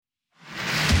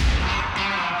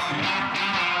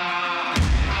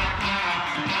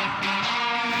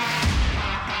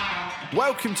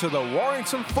Welcome to the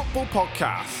Warrington Football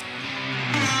Podcast.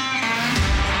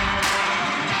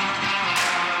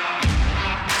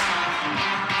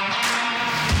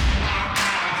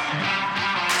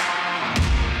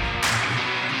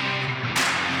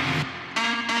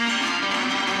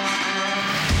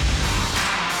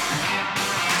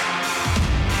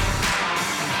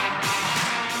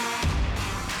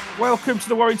 Welcome to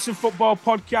the Warrington Football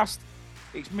Podcast.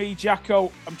 It's me,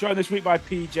 Jacko. I'm joined this week by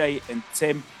PJ and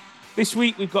Tim. This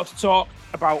week we've got to talk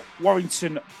about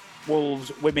Warrington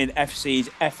Women FC's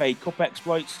FA Cup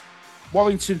exploits,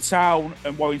 Warrington Town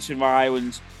and Warrington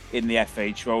Rylands in the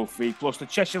FA Trophy, plus the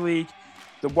Cheshire League,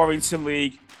 the Warrington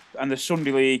League and the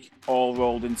Sunday League all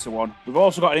rolled into one. We've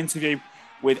also got an interview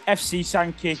with FC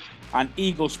Sankey and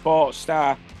Eagle Sports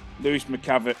star Lewis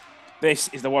McEvatt. This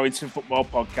is the Warrington Football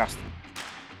Podcast.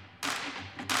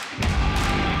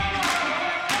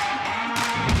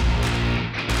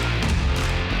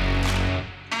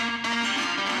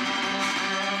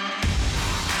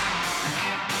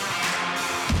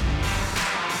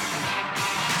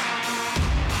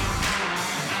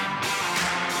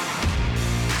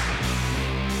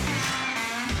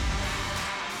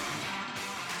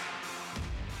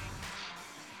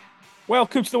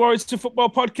 Welcome to the Warrington Football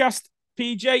Podcast.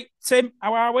 PJ, Tim,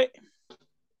 how are we?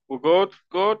 We're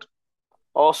good.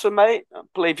 Awesome, mate. I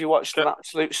believe you watched an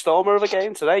absolute stormer of a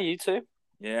game today, you two.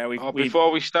 Yeah,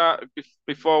 Before we start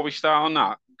on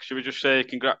that, should we just say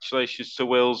congratulations to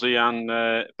Willsey and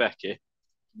Becky?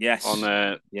 Yes.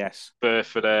 On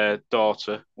birth of their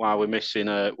daughter. While we're missing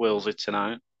Willsey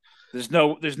tonight. There's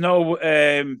no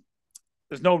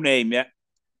name yet,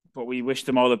 but we wish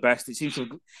them all the best.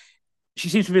 She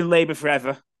seems to be in labour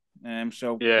forever.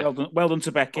 So yeah. Well done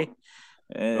to Becky.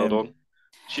 Well done.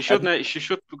 They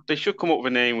should come up with a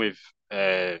name with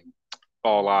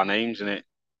all our names in it.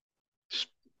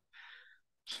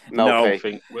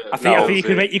 I think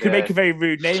you could make a very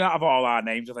rude name out of all our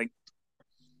names. I think.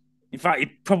 In fact, you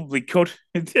probably could.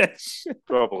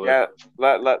 Probably. Yeah.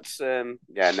 Let's move.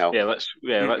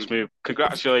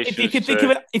 Congratulations. If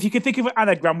you could think of an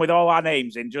anagram with all our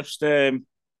names in, just DM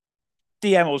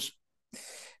us.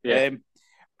 Yeah.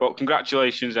 But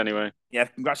congratulations anyway. Yeah,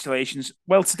 congratulations.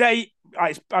 Well, today,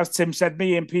 as Tim said,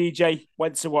 me and PJ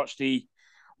went to watch the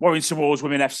Warrington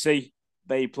Women FC.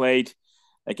 They played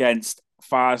against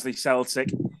Farsley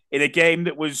Celtic in a game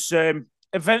that was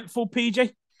eventful,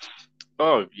 PJ.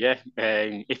 Oh, yeah.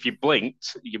 If you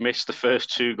blinked, you missed the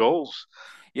first two goals.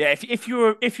 Yeah, if you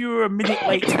were a minute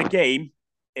late to the game,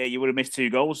 you would have missed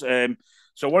two goals. So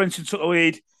Warrington took the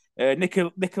lead.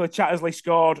 Nicola Chattersley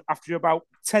scored after about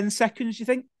 10 seconds, you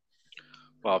think?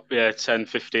 Well, yeah, 10,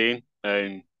 15.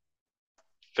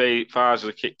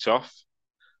 Farsley kicked off,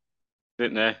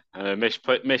 didn't they?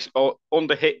 Missed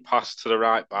under hit pass to the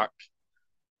right back.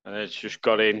 And it's just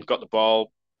got the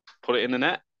ball, put it in the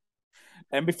net.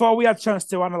 And before we had a chance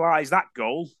to analyse that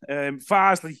goal,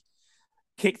 Farsley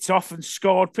kicked off and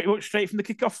scored pretty much straight from the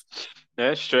kickoff.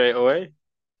 Yeah, straight away.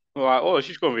 Like, it's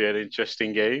just going to be an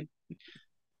interesting game.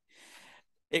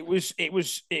 It was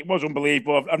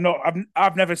unbelievable.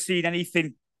 I've never seen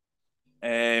anything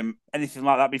like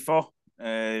that before.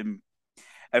 And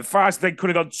Farsley could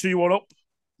have gone 2-1 up.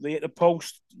 They hit the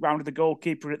post, rounded the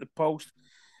goalkeeper at the post.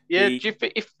 Yeah,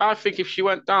 I think if she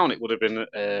went down, it would have been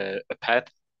a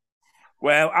ped.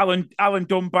 Well, Alan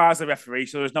Dunbar's the referee,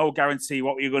 so there's no guarantee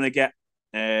what you're going to get.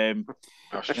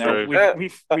 That's true.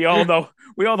 We all know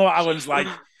what Alan's like.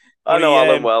 I know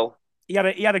Alan well. He had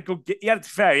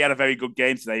a very good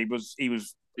game today. He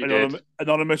was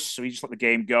anonymous, so he just let the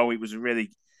game go. It was an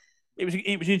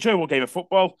enjoyable game of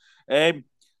football. Sam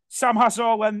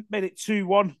Hassall then made it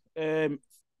 2-1.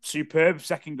 Superb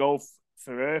second goal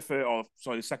for her,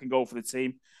 the second goal for the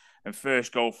team, and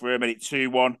first goal for her made it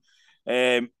 2-1.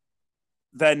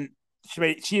 Then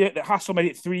Hassall made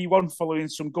it 3-1 following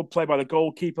some good play by the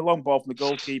goalkeeper, long ball from the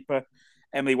goalkeeper.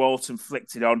 Emily Walton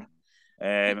flicked it on,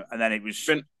 and then it was.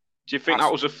 Do you think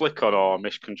that was a flick on or a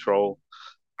miscontrol?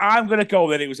 I'm going to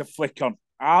go that it was a flick on.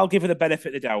 I'll give her the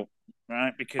benefit of the doubt,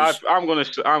 right? Because I'm going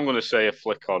to say a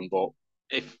flick on, but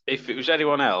if it was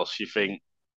anyone else, you think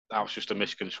that was just a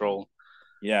miscontrol.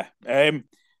 Yeah. And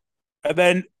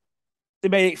then they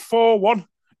made it 4-1.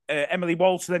 Emily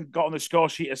Walton then got on the score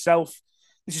sheet herself.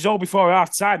 This is all before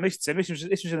half time. This was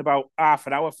in about half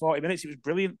an hour, 40 minutes. It was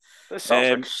brilliant. This sounds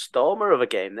like a stormer of a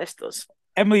game. This does.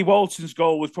 Emily Walton's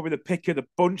goal was probably the pick of the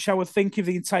bunch, I would think, of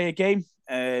the entire game.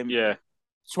 20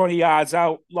 yards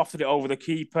out, lofted it over the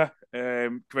keeper.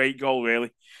 Great goal, really.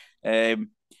 So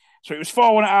it was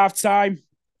 4-1 at half time.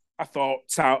 I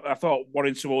thought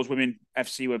Warrington Women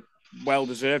FC were well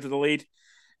deserved of the lead.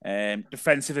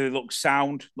 Defensively, they looked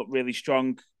sound, looked really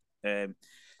strong. Hold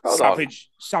on.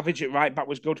 Savage at right back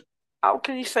was good. How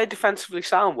can you say defensively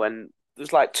sound when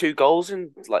there's like 2 goals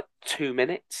in like 2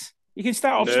 minutes? You can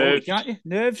start off Nerves. slowly, can't you?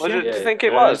 Nerves, Was yeah. it? Do you think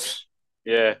it was?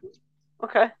 Yeah.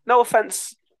 Okay. No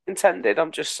offense intended.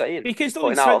 I'm just saying. You can still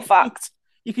Pointing out a fact.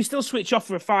 You can still switch off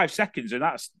for 5 seconds, and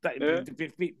Yeah.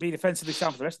 be defensively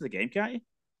sound for the rest of the game, can't you?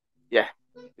 Yeah,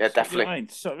 definitely. You know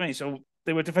what I mean? So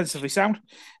they were defensively sound.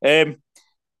 In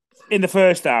the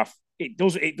first half, it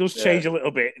does change a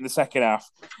little bit in the second half.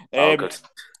 Good.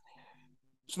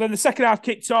 So then the second half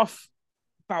kicked off.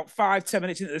 About 5-10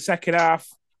 minutes into the second half,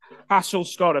 Hassel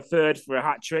scored a third for a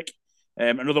hat trick.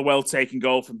 Another well taken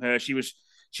goal from her. She was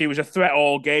a threat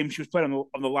all game. She was playing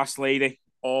on the last lady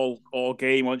all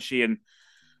game, wasn't she? And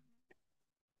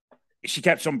she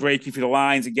kept on breaking through the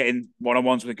lines and getting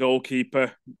one-on-ones with the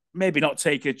goalkeeper. Maybe not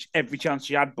take every chance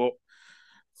she had, but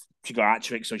she got a hat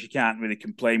trick, so she can't really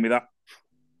complain with that.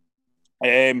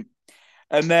 And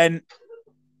then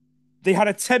they had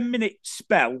a 10-minute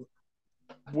spell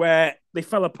where they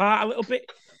fell apart a little bit.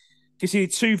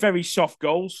 Conceded 2 very soft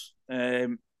goals.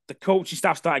 The coaching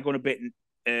staff started going a bit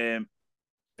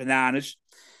bananas.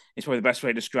 It's probably the best way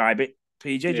to describe it.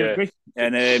 PJ, do you agree?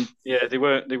 And they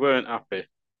weren't happy.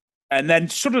 And then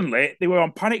suddenly they were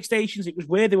on panic stations. It was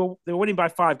weird. They were winning by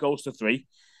 5-3,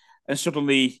 and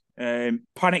suddenly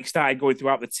panic started going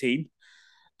throughout the team.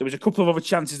 There was a couple of other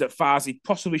chances that Farsi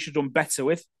possibly should have done better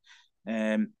with.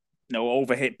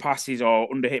 Overhit passes or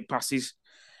underhit passes.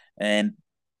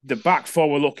 The back four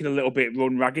were looking a little bit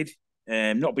run ragged,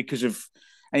 not because of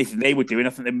anything they were doing.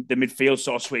 I think the midfield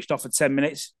sort of switched off for 10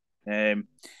 minutes. The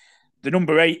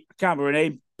number 8, I can't remember her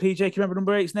name. PJ, can you remember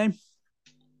number 8's name?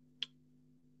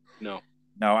 No,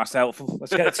 that's helpful.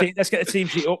 Let's get the team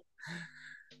sheet up,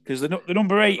 because the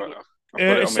number 8 hang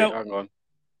on.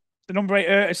 The number 8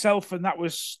 hurt herself, and that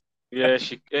was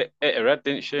she hit her head,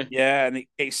 didn't she? Yeah, and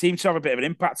it seemed to have a bit of an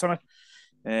impact on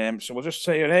her. So we'll just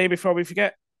say her name before we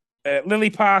forget. Lily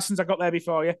Parsons, I got there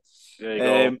before you. There you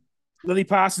go. Lily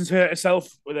Parsons hurt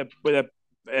herself with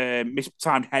a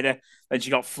mistimed header. Then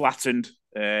she got flattened,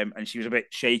 and she was a bit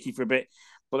shaky for a bit.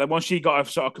 But then once she got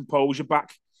her sort of composure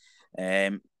back,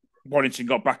 Warrington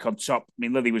got back on top. I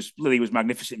mean, Lily was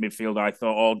magnificent in midfield, I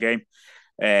thought, all game.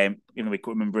 We couldn't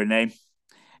remember her name.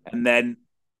 And then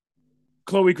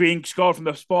Chloe Green scored from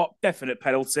the spot, definite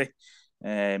penalty.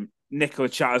 Nicola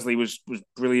Chattersley was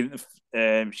brilliant.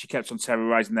 She kept on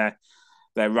terrorising their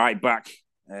right back,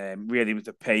 really with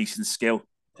the pace and skill,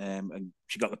 and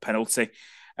she got the penalty.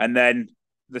 And then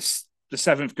the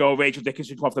 7th goal, Rachel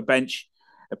Dickinson came off the bench,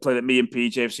 a play that me and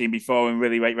PJ have seen before and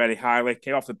really rate really highly.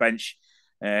 Came off the bench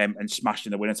and smashed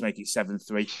in the winner to make it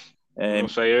 7-3. I'll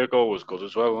say her goal was good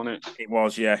as well, wasn't it? It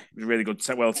was, yeah. It was a really good,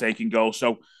 well-taken goal.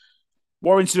 So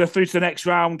Warrington are through to the next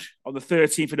round on the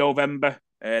 13th of November,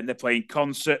 and they're playing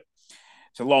Concert.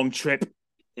 It's a long trip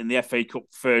in the FA Cup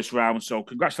first round. So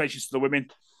congratulations to the women.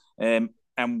 And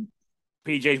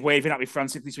PJ's waving at me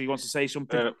frantically, so he wants to say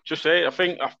something. I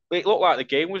think it looked like the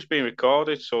game was being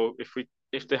recorded. So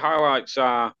if the highlights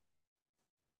are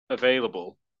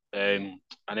available, and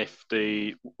if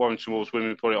the Warrington Wolves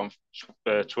women put it on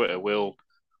Twitter, we'll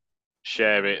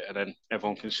share it, and then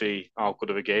everyone can see how good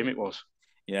of a game it was.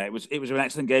 Yeah, it was an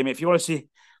excellent game. If you want to see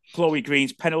Chloe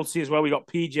Green's penalty as well, we got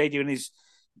PJ doing his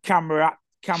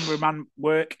cameraman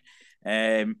work,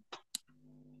 and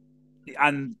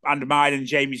mine and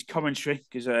Jamie's commentary,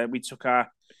 because we took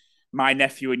my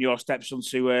nephew and your stepson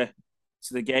to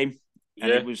the game.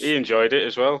 And he enjoyed it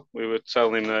as well. We were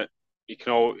telling him that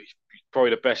probably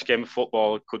the best game of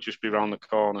football could just be around the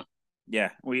corner.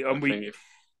 Yeah,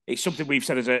 it's something we've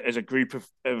said as a group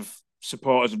of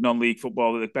supporters of non-league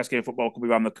football, that the best game of football could be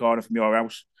around the corner from your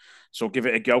house. So give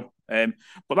it a go.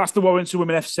 But that's the Warrington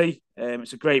Women FC.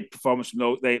 It's a great performance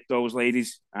from those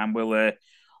ladies, and we'll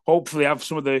hopefully have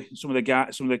some of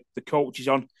the coaches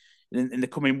on in the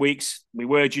coming weeks. We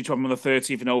were due to have them on the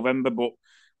 13th of November, but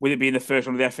with it being the first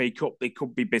one of the FA Cup, they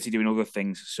could be busy doing other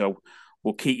things. So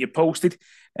we'll keep you posted.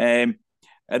 And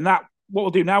that what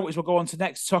we'll do now is we'll go on to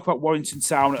next talk about Warrington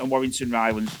Town and Warrington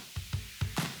Rylands.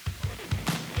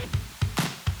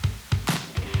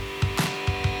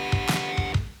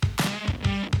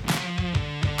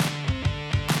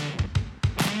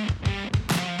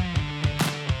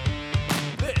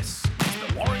 This is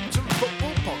the Warrington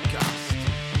Football Podcast.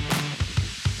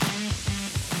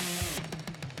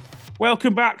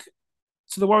 Welcome back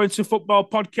to the Warrington Football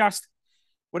Podcast.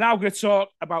 We're now going to talk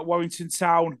about Warrington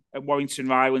Town and Warrington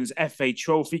Rylands FA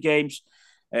Trophy games.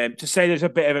 To say there's a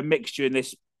bit of a mixture in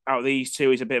this out of these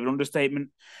two is a bit of an understatement.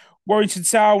 Warrington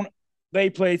Town, they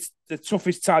played the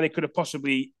toughest tie they could have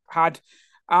possibly had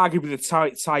arguably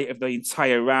the tight of the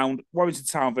entire round. Warrington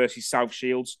Town versus South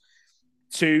Shields.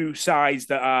 Two sides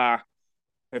that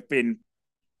have been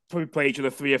probably play each other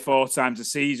 3 or 4 times a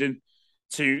season.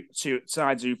 Two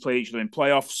sides who play each other in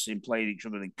playoffs, and played each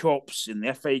other in cups, in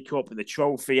the FA Cup, in the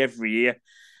trophy every year.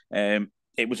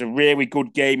 It was a really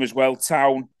good game as well.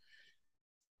 Town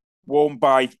won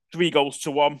by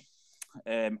 3-1.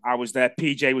 I was there.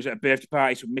 PJ was at a birthday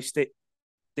party, so missed it.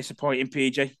 Disappointing,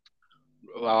 PJ.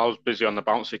 Well, I was busy on the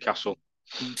bouncy castle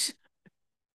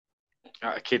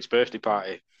at a kid's birthday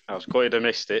party. I was gutted I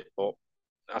missed it, but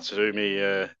I had to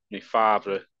do my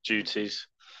father duties.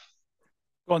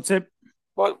 Go on, Tim.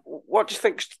 What do you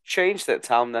think's changed at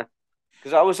Town then?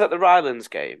 Because I was at the Rylands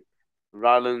game,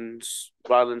 Rylands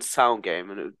Town game,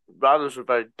 and Rylands were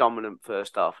very dominant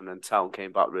first half, and then Town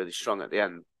came back really strong at the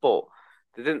end. But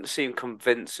they didn't seem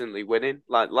convincingly winning.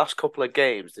 Like last couple of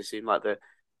games, they seemed like they're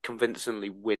convincingly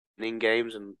winning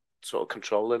games and sort of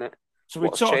controlling it. So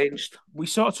what's changed? We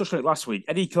sort of touched on it last week.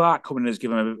 Eddie Clark coming in has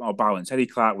given a bit more balance. Eddie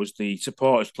Clark was the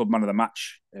supporters club man of the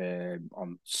match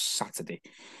on Saturday.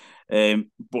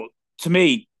 But to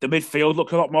me, the midfield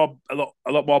looked a lot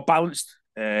more balanced.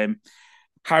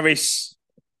 Harris,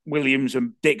 Williams,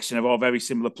 and Dixon are all very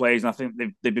similar players, and I think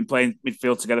they've been playing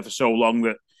midfield together for so long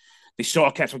that they sort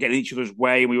of kept on getting each other's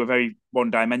way, and we were very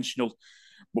one-dimensional.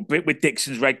 But with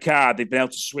Dixon's red card, they've been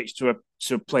able to switch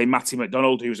to play Matty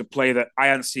McDonald, who's a player that I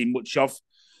hadn't seen much of,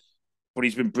 but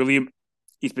he's been brilliant.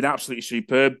 He's been absolutely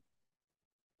superb,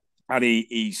 and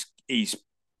he's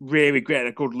really great at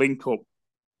a good link-up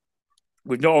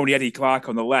with not only Eddie Clark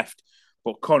on the left,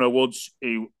 but Connor Woods,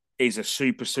 who is a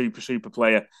super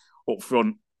player up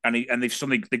front, and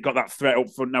they've got that threat up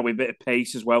front now with a bit of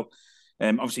pace as well.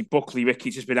 Obviously, Buckley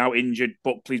Rickett's just been out injured.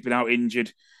 Buckley's been out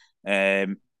injured.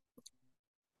 They've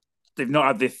not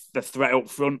had the threat up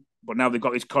front, but now they've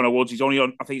got this Connor Woods. I think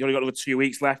he's only got over 2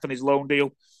 weeks left on his loan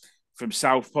deal from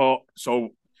Southport. So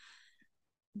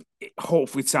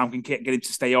hopefully Town can get him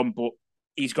to stay on. But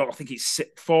he's got, I think it's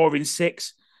 4 in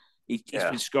 6. He's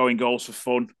been scoring goals for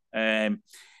fun.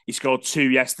 He scored 2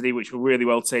 yesterday, which were really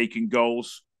well taken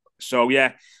goals. So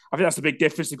yeah, I think that's the big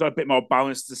difference. They've got a bit more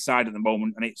balance to the side at the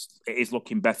moment, and it is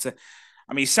looking better.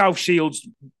 I mean, South Shields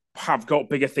have got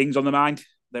bigger things on their mind.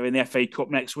 They're in the FA Cup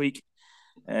next week.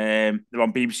 They're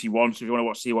on BBC One, so if you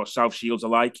want to see what South Shields are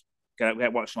like, get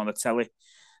watch them on the telly.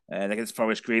 They're against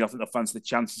Forest Green. I think they'll fancy the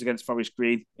chances against Forest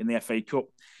Green in the FA Cup.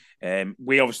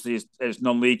 We obviously, as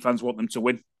non-league fans, want them to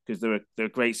win because they're a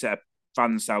great set of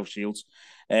fans, South Shields.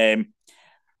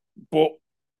 But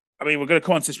I mean, we're going to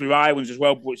come on to this with Rylands as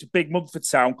well. But it's a big month for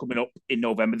Town coming up in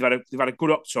November. They've had a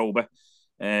good October.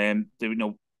 When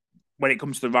it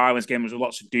comes to the Rylands game, there's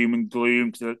lots of doom and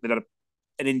gloom because they've had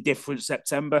an indifferent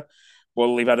September.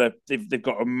 Well, they've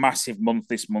got a massive month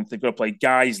this month. They've got to play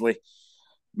Guiseley,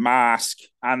 Marsk,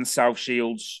 and South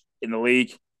Shields in the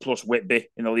league, plus Whitby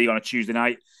in the league on a Tuesday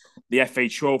night. The FA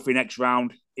Trophy next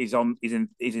round is in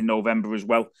November as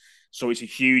well. So it's a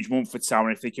huge month for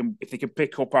Town. If they can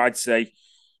pick up, I'd say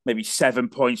maybe 7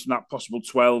 points from that possible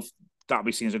 12, that'll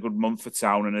be seen as a good month for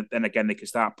Town. And then again, they can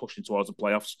start pushing towards the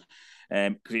playoffs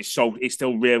because it's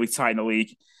still really tight in the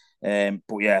league.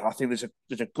 But yeah, I think there's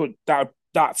a good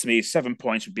that to me 7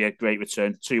 points would be a great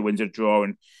return. 2 wins, a draw,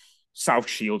 and South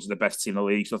Shields are the best team in the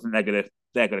league. So I think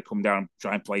they're gonna come down and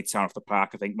try and play Town off the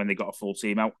park. I think when they got a full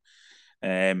team out.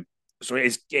 So it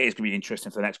is going to be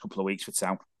interesting for the next couple of weeks for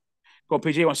Town. Go on,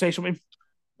 PG, you want to say something?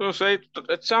 I'll say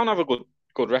Town have a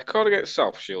good record against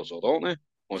South Shields, though, don't they?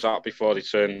 Or was that before they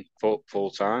turned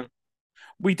full time?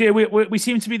 We do. We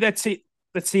seem to be the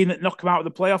team that knock them out of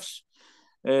the playoffs.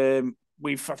 I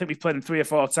think we've played them 3 or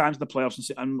 4 times in the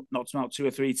playoffs and knocked them out 2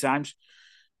 or 3 times.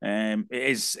 It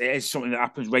is something that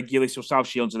happens regularly. So South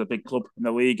Shields are the big club in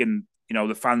the league, and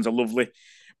the fans are lovely.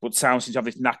 But Town seems to have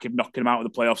this knack of knocking them out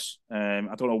of the playoffs.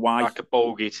 I don't know why. Like a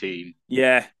bogey team.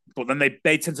 Yeah, but then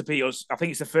they tend to beat us. I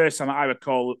think it's the first time that I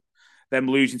recall them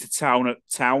losing to Town at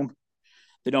Town.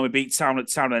 They normally beat Town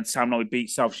at Town, and then Town normally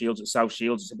beat South Shields at South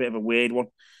Shields. It's a bit of a weird one.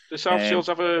 Does South Shields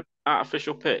have an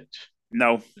artificial pitch?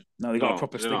 No, they got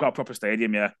a proper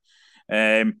stadium. Yeah.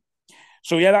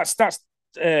 So yeah, that's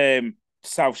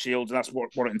South Shields, and that's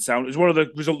Warrington Town. It was one of the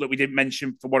results that we didn't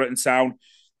mention for Warrington Town.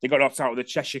 They got knocked out of the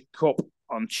Cheshire Cup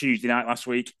on Tuesday night last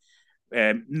week.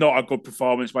 Not a good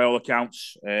performance by all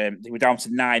accounts. They were down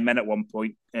to 9 men at one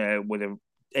point with a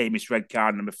Amish red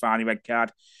card and a Mafani red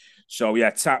card. So yeah,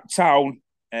 Town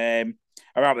are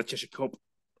out of the Cheshire Cup.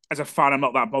 As a fan, I'm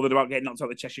not that bothered about getting knocked out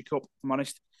of the Cheshire Cup, if I'm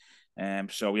honest.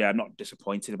 So yeah, I'm not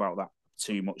disappointed about that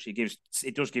too much.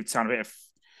 It does give Town a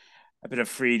bit of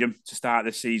freedom to start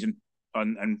this season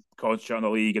and concentrate on the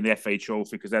league and the FA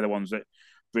Trophy because they're the ones that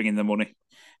bringing the money.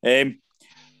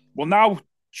 We'll now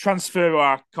transfer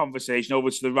our conversation over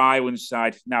to the Rylands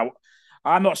side. Now,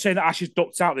 I'm not saying that Ash has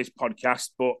ducked out this podcast,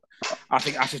 but I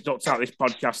think Ash has ducked out this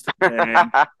podcast.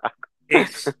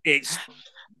 It's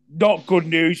not good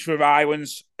news for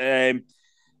Rylands.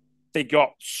 They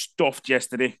got stuffed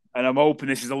yesterday, and I'm hoping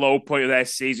this is the low point of their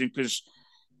season because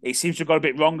it seems to have got a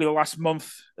bit wrong in the last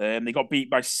month. They got beat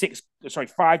by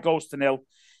 5-0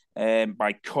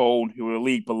 by Cone, who were a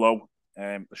league below,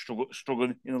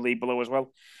 struggling in the league below as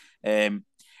well.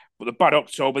 But the bad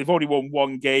October, they've only won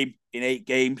one game in 8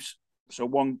 games, so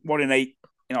one in 8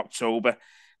 in October.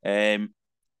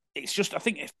 It's just, I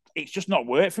think it's just not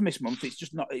worked from this month. It's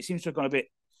just not. It seems to have gone a bit.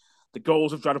 The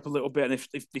goals have dried up a little bit, and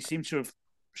if they seem to have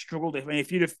struggled. I mean,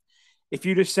 if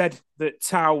you'd have said that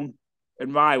Town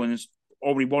and Rylands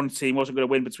only one team wasn't going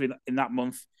to win in that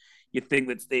month, you'd think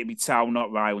that it'd be Town, not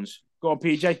Rylands. Go on,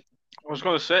 PJ. I was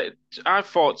going to say, I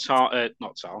thought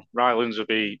Rylands would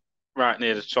be right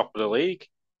near the top of the league.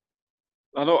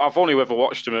 I know I've only ever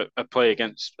watched them play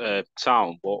against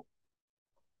Town, but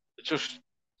just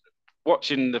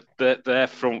watching their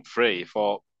front three, I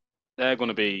thought they're going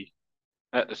to be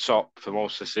at the top for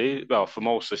most of the season. Well, for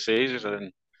most of the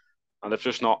season, and they've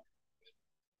just not.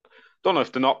 Don't know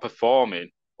if they're not performing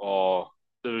or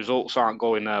the results aren't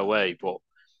going their way, but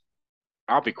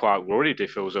I'd be quite worried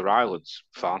if it was a Rylands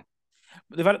fan.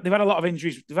 They've had a lot of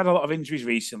injuries. They've had a lot of injuries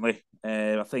recently.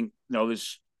 I think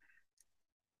there's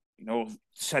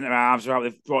centre halves are out.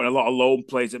 They've brought in a lot of loan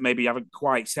players that maybe haven't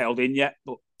quite settled in yet.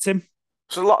 But Tim,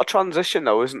 there's a lot of transition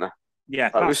though, isn't there?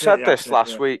 Yeah, we said this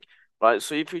last week, right?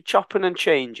 So if you're chopping and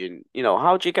changing,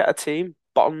 how do you get a team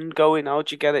bond going? How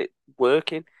do you get it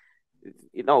working?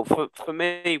 For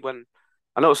me, when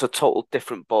I know it's a total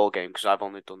different ball game because I've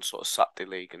only done sort of Saturday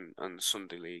League and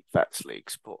Sunday League, Vets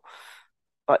Leagues, but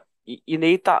you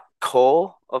need that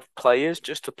core of players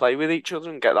just to play with each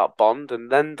other and get that bond,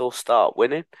 and then they'll start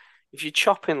winning. If you're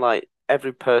chopping like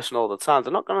every person all the time,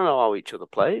 they're not going to know how each other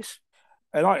plays.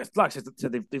 And like I said,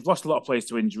 they've lost a lot of players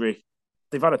to injury.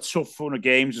 They've had a tough run of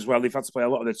games as well. They've had to play a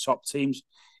lot of the top teams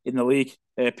in the league.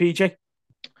 PJ?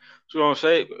 So I want to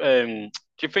say, do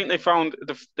you think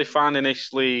they're finding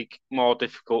this league more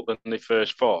difficult than they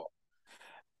first thought?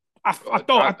 I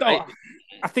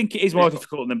think it is more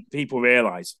difficult than people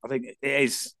realise. I think it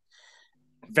is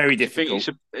very difficult. I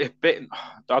think it's a bit.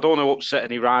 I don't want to upset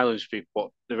any Rylands people, but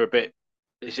they're a bit.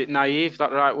 Is it naive?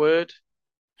 That the right word?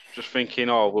 Just thinking,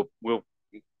 we'll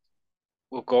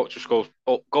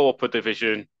go up a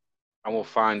division, and we'll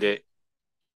find it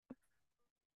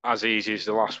as easy as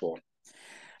the last one.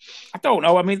 I don't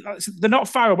know. I mean, they're not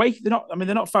far away. They're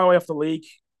not far away off the league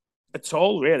at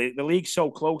all. Really, the league's so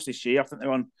close this year. I think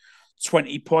they're on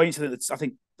 20 points. I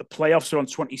think the playoffs are on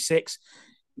 26.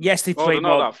 Yes, they've played. They're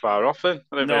not that far off. Then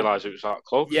I didn't realise it was that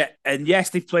close. Yeah, and yes,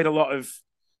 they've played a lot of.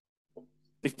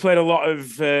 They've played a lot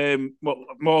of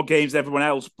more games than everyone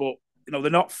else, but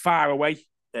they're not far away.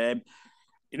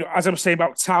 As I was saying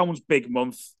about Town's big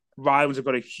month, Rylands have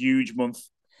got a huge month,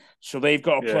 so they've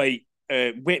got to play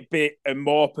Whitby and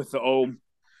Morpeth at home.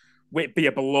 Whitby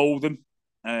are below them.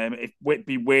 If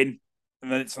Whitby win,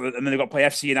 and then they've got to play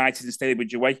FC United and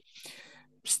Stalybridge away.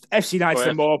 FC United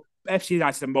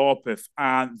and Morpeth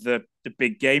aren't the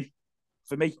big game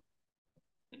for me.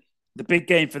 The big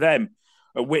game for them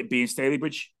are Whitby and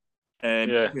Stalybridge.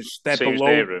 Because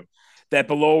they're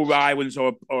below Rylands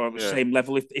or the same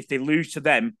level. If they lose to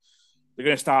them, they're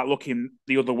going to start looking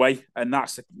the other way, and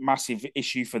that's a massive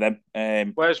issue for them.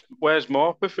 Where's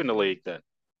Morpeth in the league then?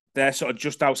 They're sort of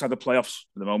just outside the playoffs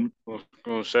at the moment. I was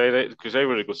going to say that because they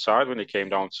were a good side when they came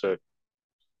down to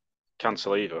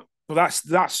Cantilever. But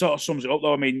that sort of sums it up,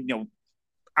 though. I mean,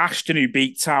 Ashton, who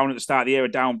beat Town at the start of the year, are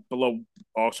down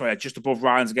just above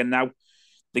Rylands again now.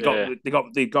 They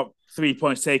got 3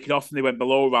 points taken off, and they went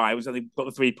below Rylands, and they got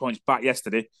the 3 points back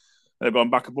yesterday. And they've gone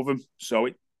back above them, so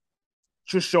it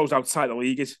just shows how tight the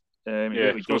league is. I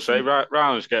was going to say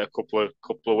Rylands get a couple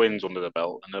of wins under the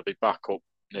belt, and they'll be back up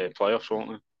near playoffs, won't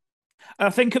they? And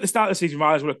I think at the start of the season,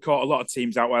 Rylands would have caught a lot of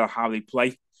teams out by how they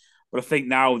play, but I think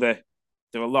now they're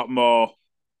a lot more.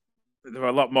 They're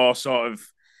a lot more sort of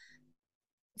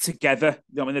together.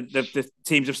 I mean, the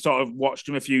teams have sort of watched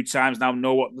them a few times now,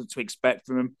 know what to expect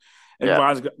from them. And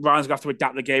Rylands going to have to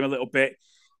adapt the game a little bit,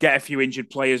 get a few injured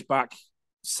players back,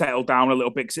 settle down a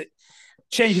little bit. Because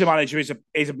changing the manager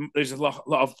there's a lot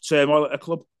of turmoil at a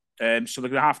club, so they're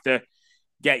going to have to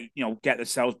get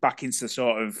themselves back into the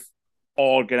sort of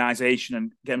organisation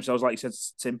and get themselves, like you said,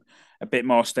 Tim, a bit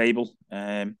more stable.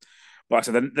 But like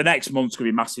I said, the next month's going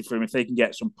to be massive for them. If they can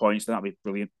get some points, then that'll be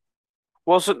brilliant.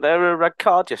 Wasn't there a red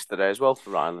card yesterday as well for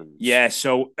Rylands? Yeah,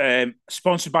 so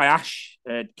sponsored by Ash,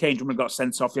 Kane Drummond got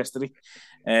sent off yesterday.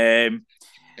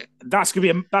 That's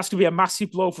gonna be a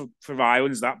massive blow for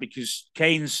Rylands, that, because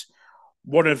Kane's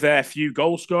one of their few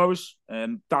goal scorers.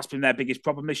 That's been their biggest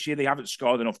problem this year. They haven't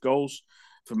scored enough goals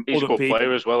from He's other a good people.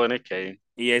 player as well, isn't he, Kane?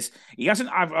 He is. He hasn't.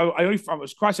 I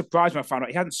was quite surprised when I found out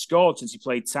he hadn't scored since he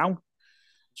played Town.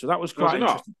 So that was quite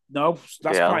interesting. No,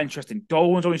 that's quite interesting.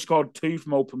 Dolan's only scored 2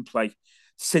 from open play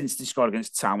since they scored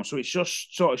against Town. So it's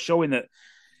just sort of showing that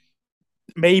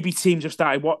maybe teams have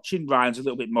started watching Rylands a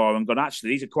little bit more and gone,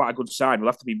 actually, these are quite a good side.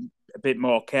 We'll have to be a bit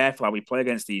more careful how we play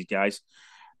against these guys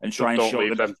and try and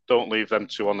show them. Don't leave them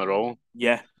 2 on their own.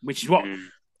 Yeah, which is what.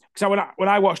 Because when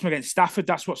I watched them against Stafford,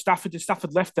 that's what Stafford did.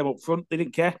 Stafford left them up front. They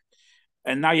didn't care.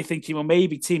 And now you're thinking, well,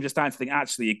 maybe teams are starting to think,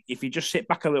 actually, if you just sit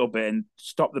back a little bit and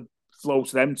stop the flow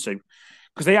to them too,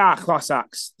 because they are class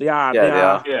acts. They are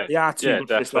too good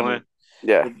for this level.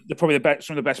 Yeah, they're probably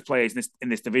some of the best players in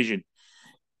this division.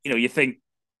 You know, you think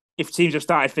if teams have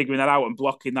started figuring that out and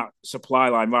blocking that supply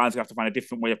line, Ryan's going to have to find a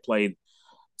different way of playing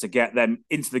to get them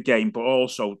into the game, but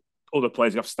also other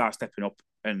players have to start stepping up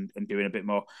and doing a bit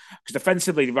more. Because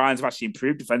defensively, the Ryans have actually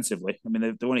improved defensively. I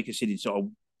mean, they're only conceding sort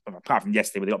of, apart from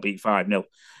yesterday where they got beat 5-0,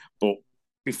 but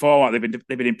before that,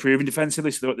 they've been improving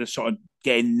defensively, so they're sort of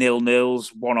getting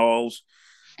 0-0s, 1-1s.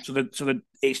 So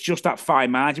it's just that fine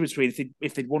margin between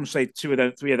if they'd won, say, 3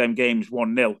 of them games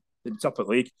 1-0, they'd be top of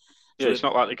the league. Yeah, so it's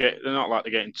not like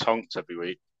they're getting tonked every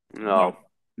week. No.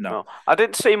 I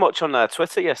didn't see much on their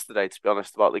Twitter yesterday, to be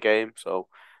honest, about the game, so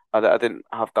I didn't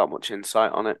have that much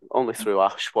insight on it. Only through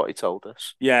Ash, what he told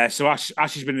us. Yeah, so Ash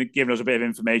has been giving us a bit of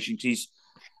information.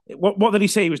 What did he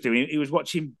say he was doing? He was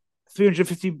watching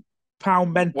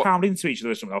 350-pound men pound into each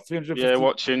other or something. 350. Yeah,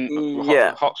 watching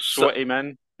hot sweaty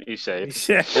men. He said.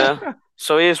 Yeah.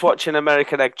 So he is watching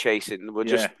American Egg Chasing. We'll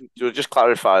just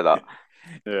clarify that.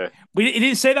 Yeah. He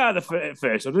didn't say that at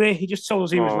first, did he? He just told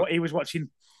us he was watching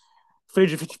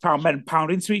 350-pound men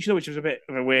pound into each other, which was a bit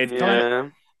of a weird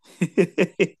comment.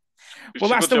 Well,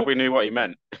 that's the we knew what he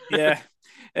meant. Yeah.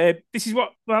 That's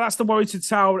the Warrington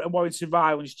Town and Warrington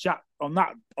Rylands chat. On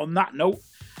that note,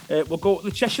 we'll go to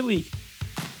the Cheshire League.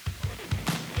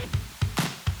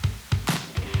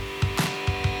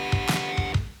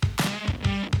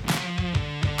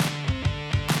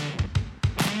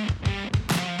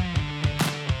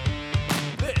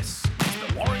 This is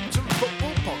the Warrington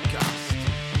Football Podcast.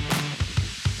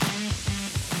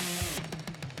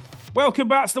 Welcome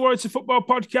back to the Warrington Football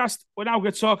Podcast. We're now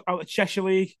going to talk about the Cheshire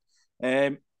League.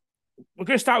 We're going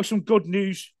to start with some good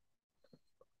news.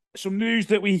 Some news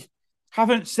that we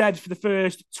haven't said for the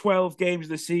first 12 games of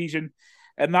the season,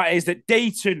 and that is that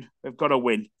Dayton have got a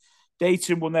win.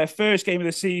 Dayton won their first game of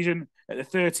the season at the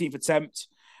 13th attempt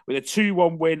with a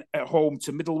 2-1 win at home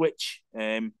to Middlewich.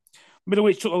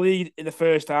 Middlewich took the lead in the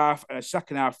first half, and a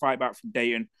second half fight back from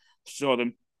Dayton saw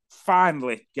them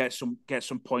finally get some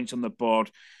points on the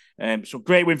board. So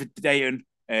great win for Dayton.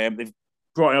 They've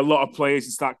brought in a lot of players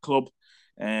into that club.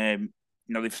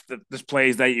 There's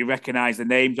players that you recognise the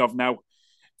names of now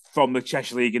from the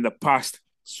Cheshire League in the past.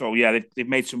 So yeah, they've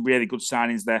made some really good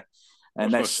signings there.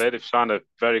 And they've signed a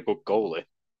very good goalie,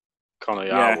 Connor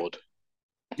Yarwood.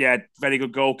 Yeah, very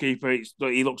good goalkeeper.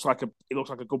 He looks like a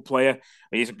good player.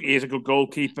 He is a good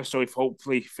goalkeeper. So if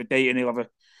hopefully for Dayton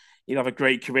he'll have a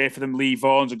great career for them. Lee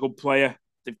Vaughan's a good player.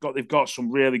 They've got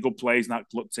some really good players in that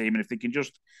club team, and if they can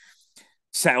just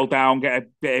settle down, get a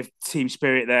bit of team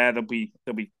spirit there, they'll be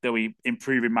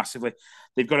improving massively.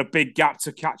 They've got a big gap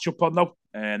to catch up on though,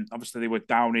 and obviously they were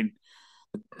down in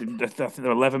I think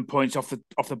they're 11 points off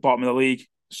the bottom of the league.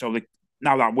 So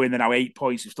now that win, they're now 8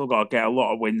 points. They've still got to get a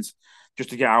lot of wins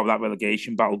just to get out of that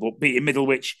relegation battle. But beating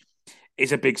Middlewich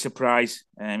is a big surprise.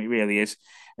 It really is.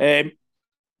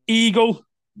 Eagle,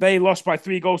 they lost by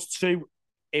 3-2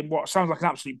 in what sounds like an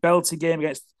absolute belting game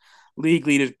against league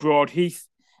leaders Broadheath.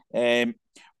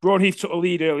 Broadheath took a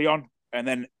lead early on, and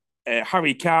then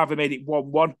Harry Carver made it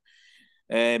 1-1.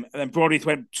 And then Broadheath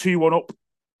went 2-1 up,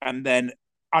 and then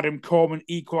Adam Corman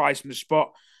equalised from the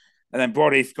spot. And then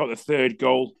Broadheath got the third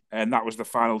goal, and that was the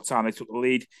final time they took the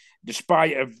lead.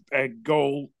 Despite a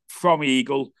goal from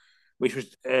Eagle, which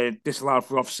was disallowed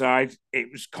for offside, it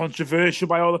was controversial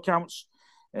by all accounts.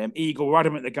 Eagle were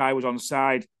adamant the guy was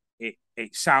onside.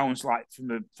 It sounds like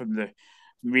from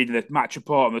reading the match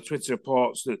report and the Twitter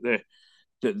reports that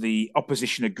the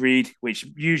opposition agreed, which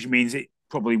usually means it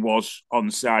probably was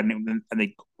onside, and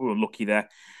they were lucky there.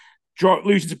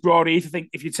 Losing to Broadheath, I think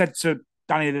if you'd said to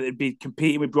Danny that they'd be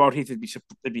competing with Broadheath,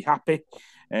 they'd be happy.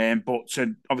 But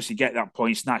to obviously get that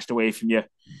point snatched away from you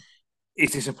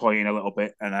is disappointing a little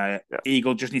bit. And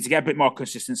Eagle just need to get a bit more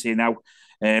consistency now.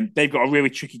 They've got a really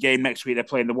tricky game next week. They're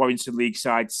playing the Warrington League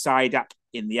side, Sidak,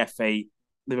 in the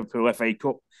Liverpool FA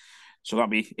Cup. So that'll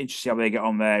be interesting how they get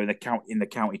on there in the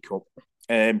county cup.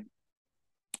 We're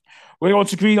going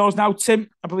to Greenhills now. Tim,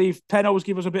 I believe Penno's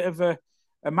give us a bit of a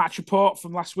match report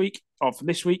from last week or from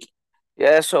this week.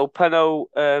 Yeah, so Penno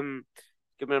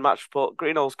give me a match report.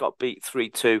 Greenhills got beat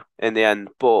 3-2 in the end,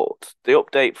 but the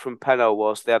update from Penno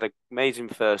was they had an amazing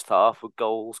first half with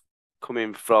goals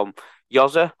coming from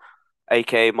Yozza,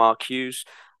 aka Mark Hughes,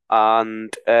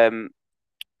 and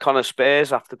Connor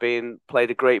Spears after being played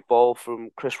a great ball from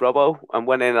Chris Robbo and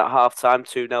went in at half time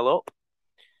 2-0 up.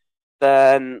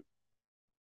 Then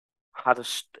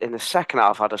in the second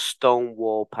half had a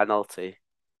stonewall penalty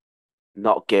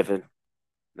not given.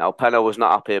 Now Penno was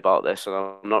not happy about this, and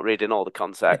I'm not reading all the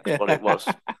context, but it was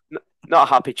not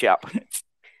a happy chap.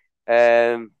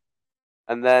 And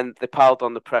then they piled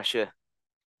on the pressure,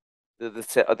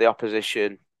 the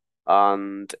opposition,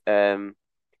 and it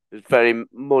was very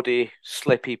muddy,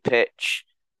 slippy pitch.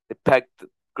 They pegged the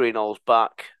Greenhills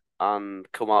back and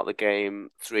come out the game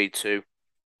 3-2.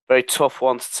 Very tough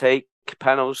one to take,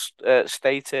 Penno's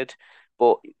stated,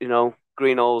 but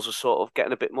Greenhills are sort of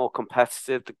getting a bit more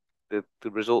competitive. The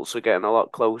results are getting a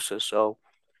lot closer, so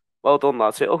well done,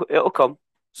 lads. It'll come.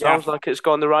 Sounds like it's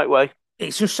going the right way.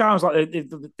 It just sounds like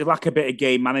they lack a bit of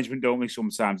game management, don't they?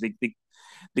 Sometimes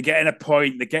they're getting a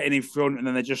point, they're getting in front, and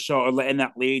then they're just sort of letting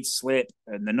that lead slip,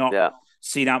 and they're not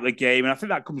seeing out the game. And I think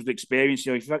that comes with experience.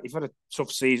 If you've had a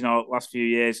tough season over the last few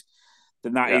years,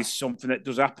 then that is something that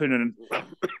does happen. And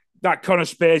that Connor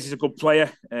Spears is a good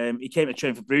player. He came to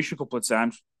train for Bruce a couple of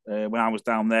times when I was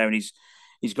down there, and he's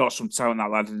got some talent,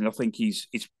 that lad, and I think he's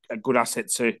a good asset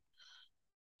to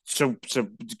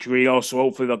degree. Also,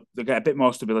 hopefully they'll get a bit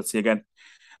more stability again.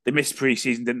 They missed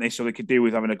pre-season, didn't they? So they could do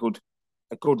with having a good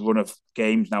run of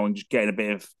games now and just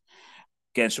getting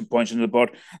some points under the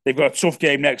board. They've got a tough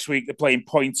game next week. They're playing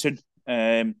Poynton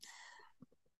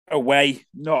away.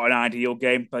 Not an ideal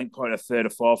game. I think probably a third or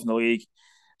fourth in the league.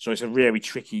 So it's a really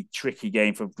tricky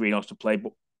game for Greenhills to play.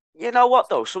 But you know what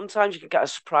though? Sometimes you can get a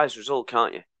surprise result,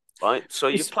 can't you? Right. So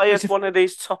you play as one of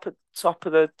these top of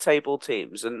the table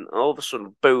teams, and all of a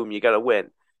sudden, boom, you get a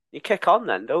win. You kick on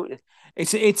then, don't you?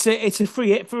 It's a free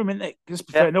hit for them, isn't it? Because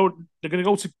they're going to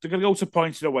go to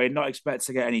Poynton away and not expect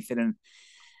to get anything. And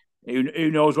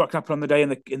who knows what can happen on the day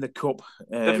in the cup?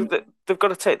 They've got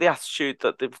to take the attitude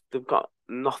that they've got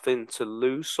nothing to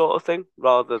lose, sort of thing,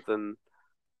 rather than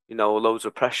loads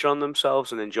of pressure on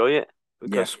themselves and enjoy it.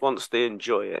 Because once they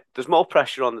enjoy it, there's more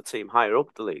pressure on the team higher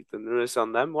up the league than there is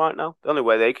on them right now. The only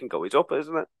way they can go is up,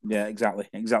 isn't it? Yeah, exactly.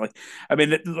 I mean,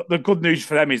 the good news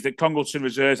for them is that Congleton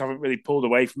reserves haven't really pulled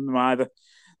away from them either.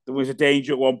 There was a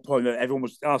danger at one point that everyone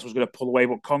else was going to pull away,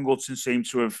 but Congleton seemed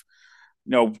to have,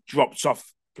 dropped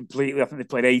off completely. I think they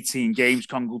played 18 games.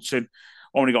 Congleton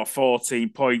only got 14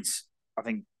 points. I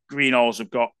think Greenhills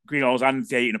and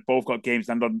Dayton have both got games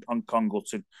on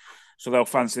Congleton. So they'll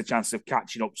fancy the chance of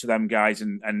catching up to them guys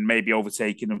and maybe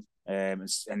overtaking them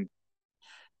and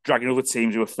dragging other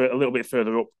teams who are a little bit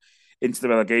further up into the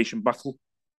relegation battle.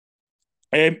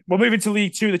 We're moving to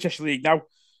League 2, the Cheshire League now.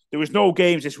 There was no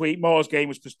games this week. Moore's game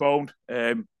was postponed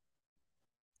and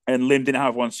Lim didn't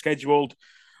have one scheduled.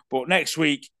 But next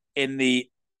week in the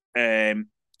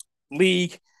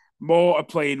league, Moore are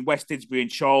playing West Didsbury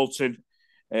and Charlton.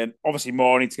 Obviously,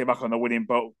 Moore need to get back on the winning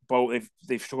boat.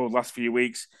 They've struggled the last few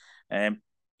weeks.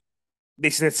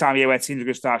 This is the time of year where teams are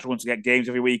going to start wanting to get games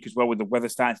every week as well, with the weather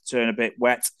starting to turn a bit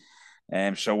wet.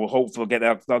 So we'll hopefully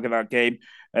they'll get that game.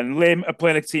 And Lim are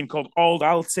playing a team called Old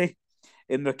Alty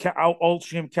in the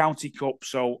Altrincham County Cup.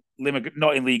 So Lim are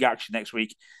not in league action next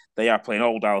week. They are playing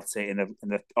Old Alty in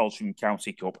the Altrincham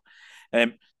County Cup.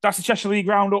 That's the Cheshire League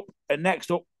roundup. And next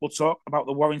up, we'll talk about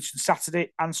the Warrington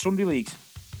Saturday and Sunday leagues.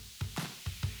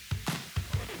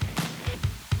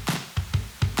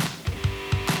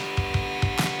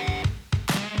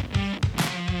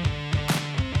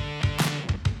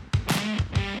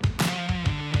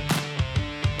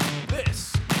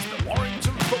 This is the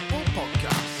Warrington Football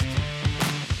Podcast.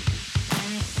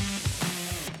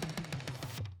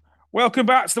 Welcome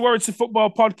back to the Warrington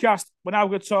Football Podcast. We're now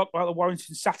going to talk about the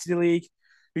Warrington Saturday League,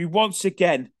 who once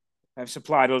again have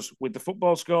supplied us with the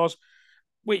football scores,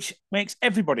 which makes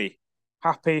everybody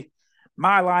happy.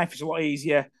 My life is a lot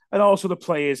easier, and also the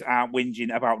players aren't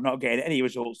whinging about not getting any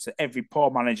results. So every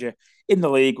poor manager in the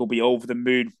league will be over the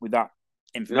moon with that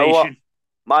information. You know what?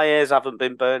 My ears haven't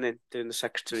been burning doing the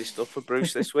secretary stuff for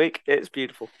Bruce this week. It's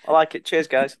beautiful. I like it. Cheers,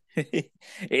 guys. It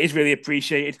is really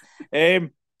appreciated.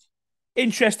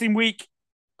 Interesting week.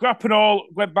 Grappenhall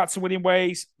went back to winning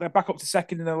ways. They're back up to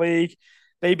second in the league.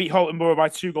 They beat Halton Borough by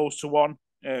 2-1.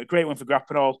 Great win for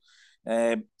Grappenhall.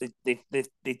 They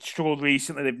struggled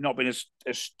recently. They've not been as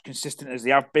consistent as they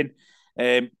have been.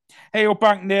 Hale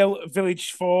Bank 0,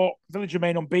 Village 4. Village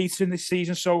remain unbeaten this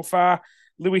season so far.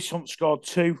 Lewis Hunt scored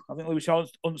 2. I think Lewis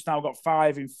Hunt's now got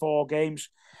 5 in 4 games.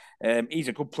 He's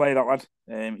a good player, that lad.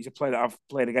 He's a player that I've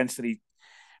played against, and he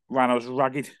ran us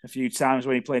ragged a few times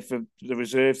when he played for the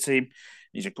reserve team.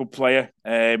 He's a good player.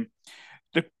 The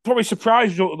probably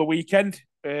surprise result of the weekend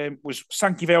was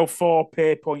Sankey Vale 4,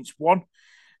 Pay Points 1.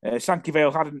 Sankey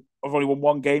Vale have only won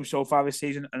 1 game so far this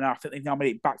season, and I think they've now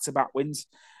made it back-to-back wins.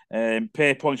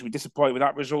 Pay Points were disappointed with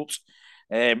that result.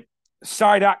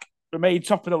 Sidak remained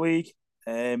top of the league.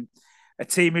 A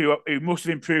team who must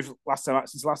have improved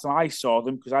since the last time I saw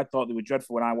them, because I thought they were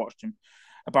dreadful when I watched them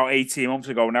about 18 months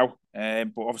ago now.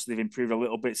 But obviously they've improved a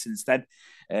little bit since then.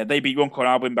 They beat Runcorn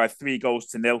Albion by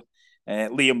 3-0.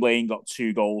 Liam Lane got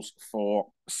 2 goals for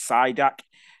Sidak.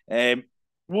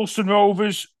 Woolston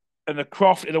Rovers and the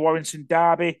Croft in the Warrington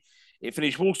Derby. It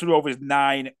finished Woolston Rovers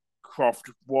 9, Croft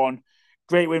 1.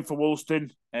 Great win for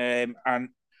Woolston. And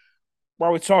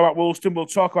while we talk about Woolston, we'll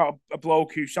talk about a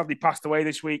bloke who sadly passed away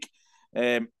this week,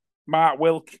 Mark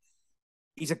Wilk.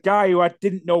 He's a guy who I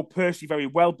didn't know personally very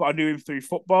well, but I knew him through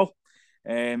football.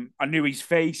 I knew his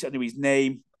face, I knew his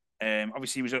name.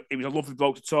 Obviously, he was a lovely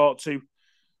bloke to talk to.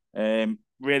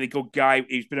 Really good guy.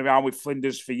 He's been around with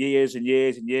Flinders for years and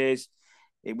years and years.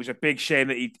 It was a big shame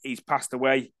that he's passed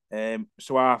away.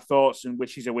 So our thoughts and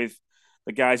wishes are with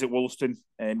the guys at Woolston.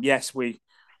 Yes,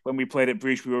 when we played at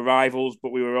Bruce, we were rivals,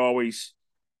 but we were always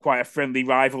quite a friendly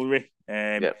rivalry.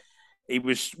 It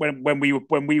was when we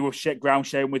were ground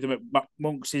sharing with them at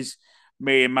Monks's.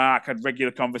 Me and Mark had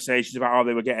regular conversations about how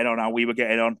they were getting on, how we were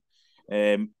getting on,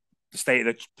 the state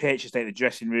of the pitch, the state of the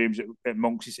dressing rooms at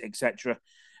Monks's, etc.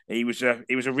 He was a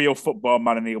real football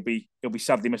man, and he'll be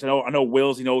sadly missed. I know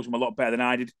Wills, he knows him a lot better than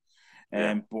I did.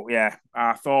 But yeah,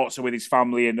 our thoughts are with his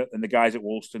family and the guys at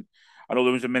Woolston. I know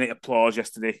there was a minute applause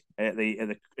yesterday at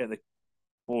the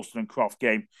Woolston and Croft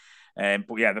game.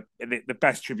 But yeah, the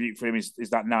best tribute for him is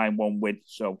that 9-1 win.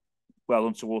 So well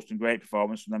done to Woolston. Great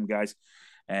performance from them guys.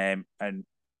 And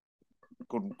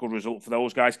good result for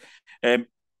those guys. In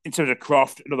terms of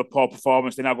Croft, another poor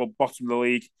performance. They now go bottom of the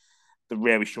league. They're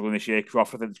really struggling this year,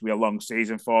 Croft. I think it's going to be a long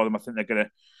season for them. I think they're going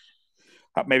to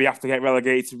maybe have to get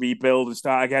relegated to rebuild and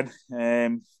start again.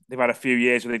 They've had a few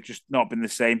years where they've just not been the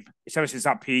same. It's ever since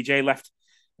that PJ left.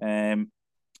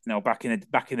 Back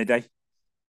in the day.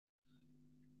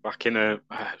 Back in I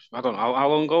don't know how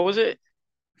long ago was it?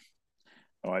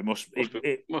 Oh, it must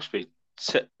be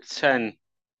 10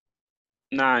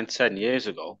 years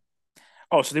ago.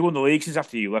 Oh, so they won the league since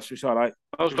after you left. So it's all right.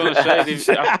 I was going to say, I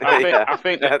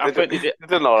think they did. They're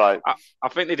doing all right. I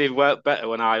think they did well better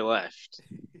when I left,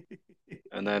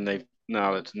 and then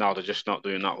now they're just not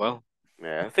doing that well.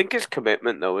 Yeah, I think it's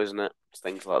commitment though, isn't it? It's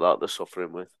things like that they're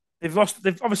suffering with. They've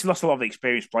obviously lost a lot of the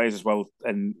experienced players as well,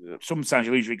 and sometimes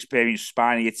you lose your experienced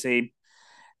spine of your team.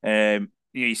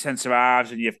 Your centre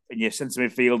halves and your centre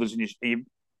midfielders and your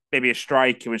maybe a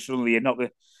striker, and suddenly you're not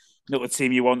the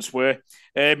team you once were.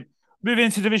 Moving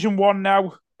into Division 1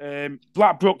 now.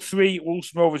 Blackbrook 3,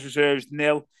 Woolston Rovers Reserves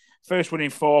 0. First win in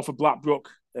 4 for Blackbrook.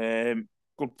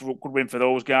 Good win for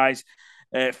those guys.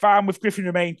 Farnworth Griffin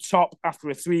remained top after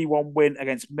a 3-1 win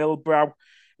against Millbrow.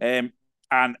 And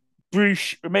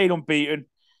Bruce remained unbeaten.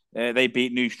 They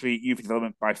beat New Street Youth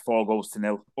Development by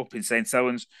 4-0 up in St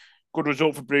Helens. Good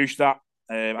result for Bruce, that.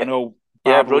 I know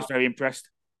Barbara was very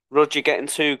impressed. Roger getting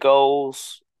 2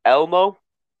 goals.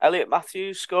 Elliot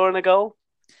Matthews scoring a goal.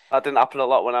 That didn't happen a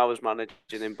lot when I was managing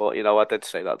him, but, I did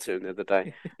say that to him the other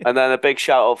day. And then a big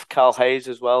shout out for Carl Hayes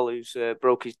as well, who's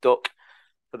broke his duck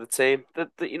for the team.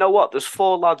 You know what? There's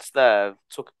 4 lads there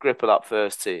took a grip of that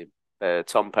first team.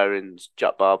 Tom Perrins,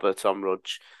 Jack Barber, Tom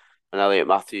Rudge, and Elliot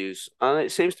Matthews. And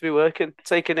it seems to be working,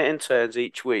 taking it in turns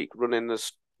each week, running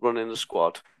the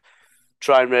squad,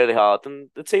 trying really hard. And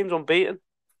the team's unbeaten.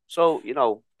 So,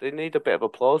 they need a bit of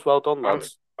applause. Well done,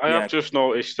 lads. I have just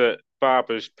noticed that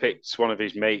Barber's picked one of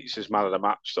his mates as man of the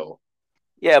match, though.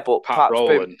 Yeah, but Pat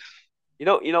Rowland.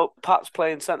 Pat's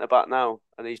playing centre back now,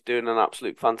 and he's doing an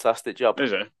absolute fantastic job.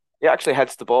 Is he? He actually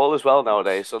heads the ball as well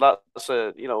nowadays, so that's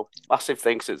a massive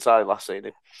thing since I last seen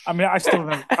him. I mean, I still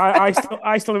remember.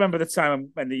 I still remember the time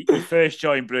when he first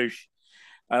joined Bruges,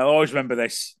 and I'll always remember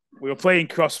this. We were playing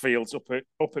Crossfields up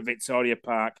at Victoria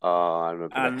Park. Oh, I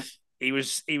remember this. He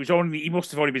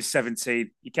must have only been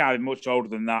 17. He can't be much older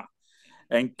than that.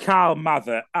 And Carl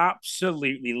Mather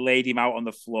absolutely laid him out on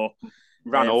the floor.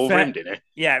 Ran over him, didn't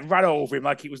he? Yeah, ran over him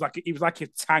he was like a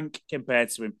tank compared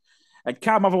to him. And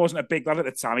Carl Mather wasn't a big lad at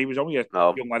the time. He was only a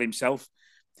young lad himself.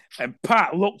 And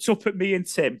Pat looked up at me and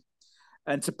Tim.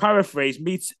 And to paraphrase,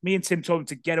 me and Tim told him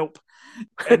to get up.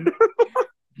 And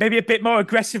maybe a bit more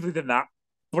aggressively than that.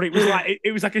 But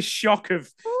it was like a shock of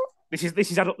this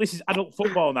is adult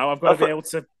football now. I've got to be able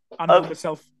to handle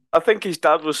myself. I think his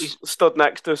dad was stood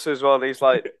next to us as well. And he's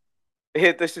like,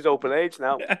 "Here, this is open age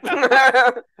now."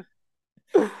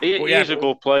 He's a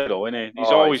good player, though, isn't he?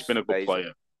 He's always been a good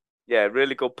player. Yeah,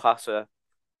 really good passer.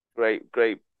 Great,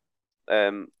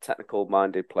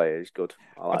 technical-minded player. He's good.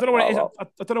 I don't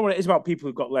know what it is about people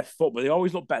who've got left foot, but they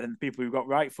always look better than the people who've got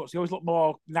right foot. So they always look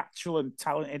more natural and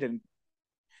talented and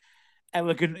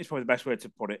elegant. Is probably the best way to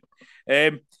put it.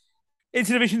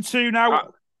 Into Division 2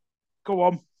 now. Go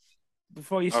on. I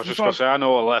was just going to say, I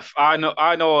know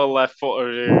a left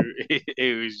footer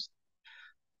who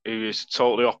is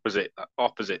totally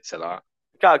opposite to that.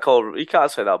 You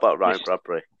can't say that about Ryan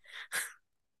Bradbury.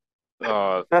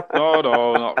 No, not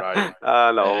right. No,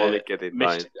 I'm only kidding.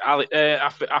 I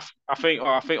think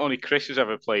only Chris has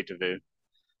ever played with him.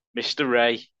 Mr.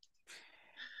 Ray.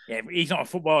 Yeah, but he's not a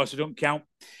footballer, so don't count.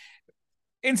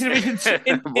 Into Division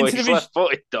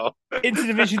into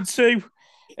Division 2.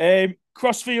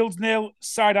 Crossfields 0,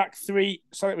 Sidak 3,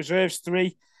 Sidak Reserves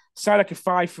 3. Sidak are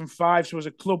 5 from 5, so as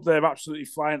a club, they're absolutely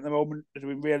flying at the moment. They're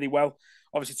doing really well.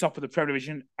 Obviously, top of the Premier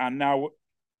Division, and now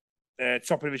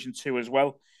top of Division 2 as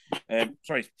well.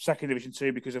 Second Division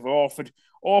 2 because of Orford.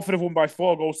 Orford have won by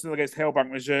 4 goals still against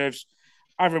Halebank Reserves.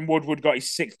 Aaron Woodward got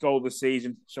his 6th goal of the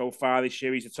season so far this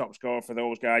year. He's the top scorer for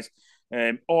those guys.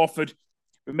 Orford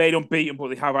were made unbeaten, but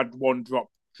they have had 1 draw,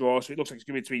 so it looks like it's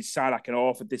going to be between Sidak and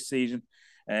Orford this season.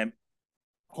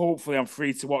 Hopefully, I'm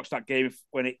free to watch that game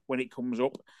when it comes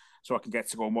up, so I can get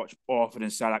to go and watch Orford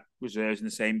and Sidak Reserves in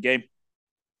the same game.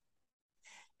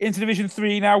 Into Division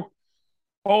 3 now.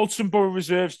 Alton Borough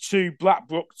Reserves 2,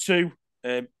 Blackbrook 2.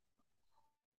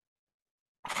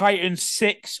 Highton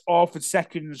 6, Orford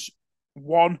seconds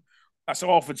 1. That's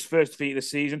Orford's first defeat of the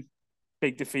season.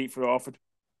 Big defeat for Orford.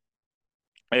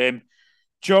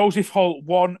 Joseph Holt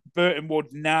 1, Burton Wood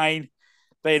 9.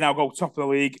 They now go top of the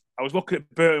league. I was looking at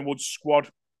Burton Wood's squad.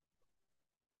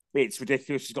 It's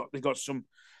ridiculous. They've got some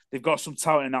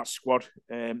talent in that squad.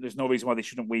 There's no reason why they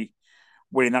shouldn't be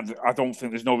winning that. I don't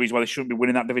think there's no reason why they shouldn't be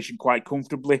winning that division quite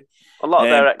comfortably. A lot of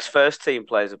their ex-first team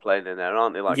players are playing in there,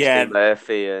 aren't they? Like Steve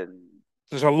Murphy and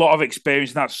there's a lot of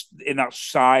experience in that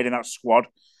side and that squad.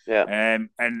 Yeah,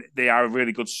 and they are a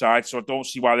really good side. So I don't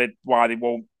see why they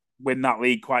won't win that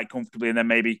league quite comfortably and then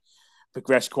maybe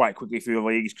progress quite quickly through the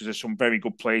leagues because there's some very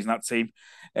good players in that team.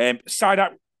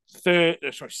 Sidak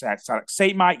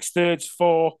St. Mike's thirds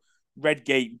 4,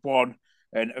 Redgate 1,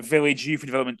 and Village Youth and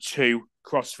Development 2,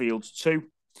 Crossfields 2.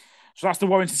 So that's the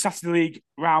Warrington Saturday League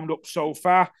roundup so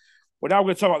far. We're now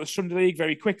going to talk about the Sunday League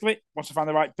very quickly once I find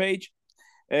the right page.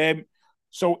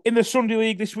 So in the Sunday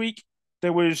League this week,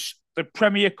 there was the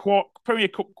Premier Cup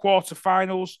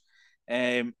quarter-finals.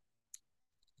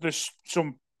 There's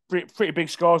some pretty big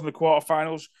scores in the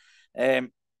quarter-finals.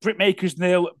 Brickmakers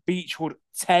 0, Beechwood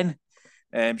 10.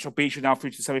 So Beechwood now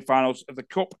through to the semi-finals of the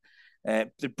Cup.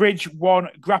 The Bridge 1,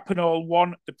 Grappenhall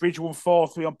 1. The Bridge won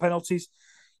 4-3 on penalties.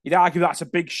 You'd argue that's a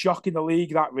big shock in the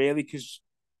league, that really, because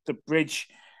the Bridge,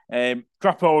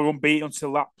 Grappenhall were unbeaten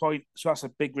until that point. So that's a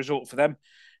big result for them.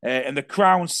 And the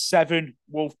Crown 7,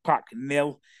 Wolfpack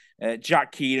 0.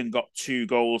 Jack Keenan got 2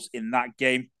 goals in that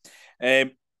game.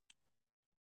 In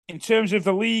terms of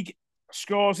the league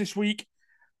scores this week,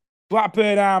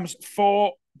 Blackburn Arms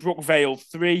 4, Brookvale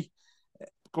 3.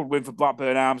 Good win for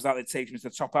Blackburn Arms. That takes them to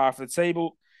the top half of the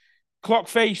table.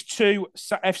 Clockface 2,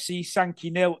 FC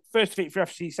Sankey 0. First defeat for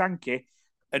FC Sankey.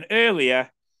 And earlier,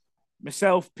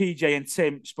 myself, PJ and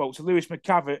Tim spoke to Lewis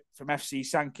McEvatt from FC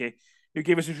Sankey, who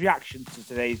gave us his reaction to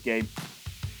today's game.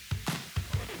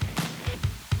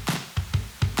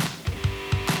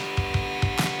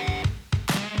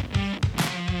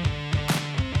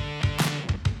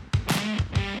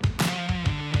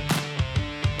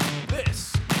 This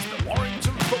is the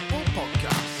Warrington Football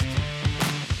Podcast.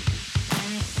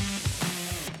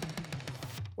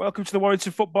 Welcome to the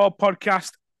Warrington Football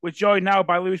Podcast. We're joined now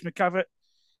by Lewis McEvatt.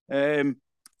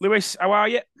 Lewis, how are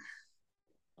you?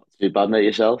 Not too bad, mate.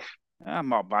 Yourself? I'm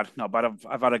not bad.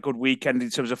 I've had a good weekend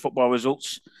in terms of football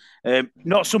results.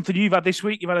 Not something you've had this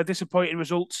week. You've had a disappointing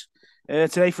result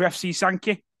today for FC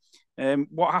Sankey.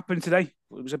 What happened today?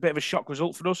 It was a bit of a shock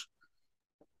result for us.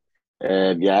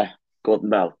 Yeah,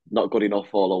 not good enough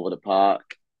all over the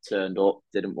park. Turned up,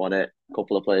 didn't want it. A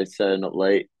couple of players turned up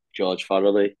late. George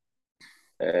Farrelly.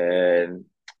 Yeah,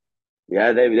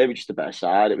 they were just a better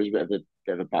side. It was a bit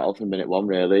of a battle from minute one,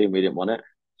 really, and we didn't want it.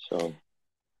 So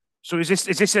So is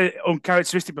this an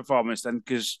uncharacteristic performance then?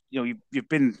 Because you've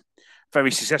been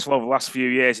very successful over the last few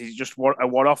years. Is it just a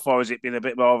one-off, or has it been a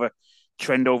bit more of a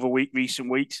trend over recent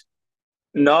weeks?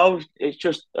 No, it's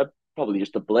just probably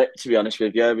just a blip, to be honest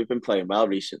with you. We've been playing well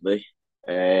recently.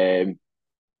 We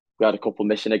had a couple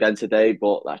missing again today,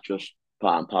 but that's just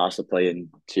part and parcel of playing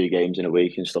 2 games in a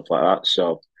week and stuff like that.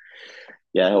 So,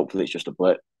 yeah, hopefully it's just a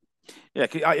blip. Yeah,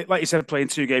 like you said, playing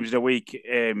 2 games in a week.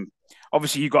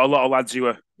 Obviously, you've got a lot of lads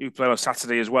who play on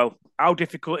Saturday as well. How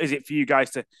difficult is it for you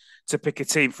guys to pick a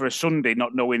team for a Sunday,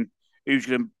 not knowing who's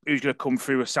gonna come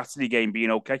through a Saturday game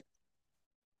being okay?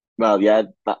 Well, yeah,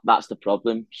 that's the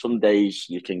problem. Some days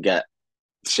you can get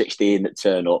 16 that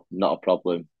turn up, not a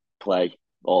problem, play,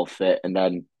 all fit. And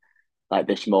then, like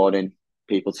this morning,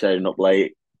 people turning up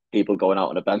late, people going out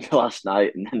on a bender last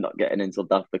night and then not getting in until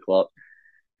after the clock.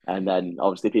 And then,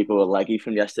 obviously, people were leggy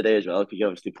from yesterday as well, because you're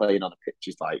obviously playing on a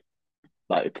pitches like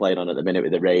we're playing on at the minute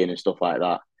with the rain and stuff like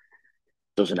that.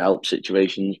 Doesn't help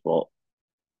situations, but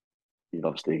you've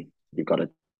got to do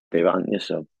it, haven't you?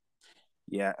 So,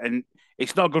 Yeah, and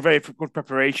it's not very good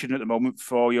preparation at the moment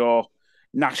for your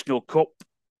National Cup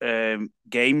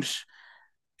games.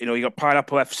 You got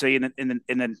Pineapple FC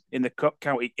in the cup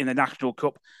county in the National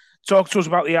Cup. Talk to us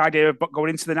about the idea of going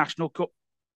into the National Cup.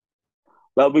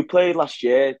 well, we played last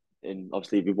year, and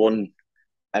obviously we won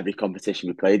every competition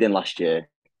we played in last year.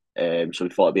 So we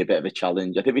thought it'd be a bit of a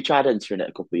challenge. I think we tried entering it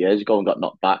a couple of years ago and got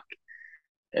knocked back.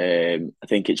 I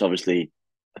think it's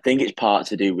part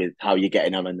to do with how you're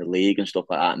getting on in the league and stuff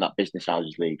like that. And that Business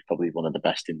Houses League is probably one of the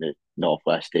best in the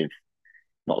northwest, if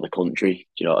not the country.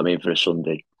 Do you know what I mean, for a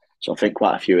Sunday? So I think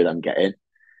quite a few of them get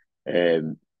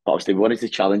in. But obviously, we wanted to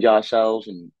challenge ourselves,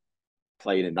 and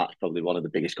playing in that's probably one of the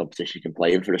biggest competitions you can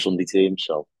play in for a Sunday team.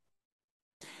 So,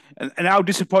 And how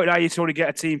disappointed are you to only get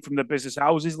a team from the Business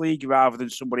Houses League rather than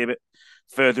somebody a bit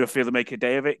further afield to make a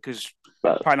day of it? Because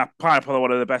but Pineapple are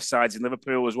one of the best sides in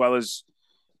Liverpool as well as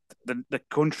the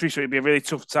country, so it'd be a really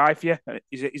tough tie for you.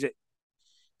 Is it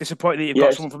disappointing that you've got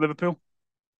yes, someone from Liverpool?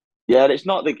 yeah, it's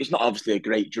not obviously a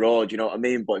great draw. Do you know what I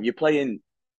mean? But if you're playing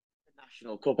the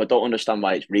National Cup, I don't understand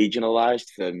why it's regionalised.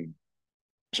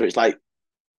 So it's like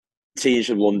teams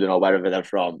from London or wherever they're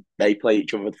from, they play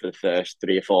each other for the first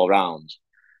 3 or 4 rounds,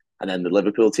 and then the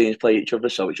Liverpool teams play each other.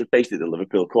 So it's just basically the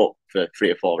Liverpool Cup for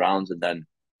 3 or 4 rounds, and then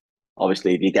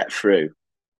obviously if you get through,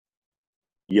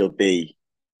 you'll be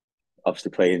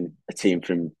obviously playing a team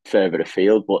from further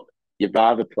afield. But you'd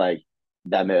rather play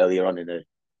them earlier on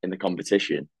in the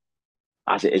competition,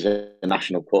 as it is a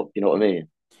national cup. You know what I mean?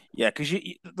 Yeah, because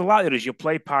the likelihood is you'll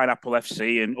play Pineapple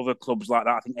FC and other clubs like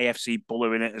that. I think AFC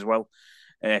Buller in it as well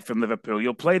from Liverpool.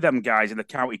 You'll play them guys in the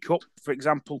County Cup, for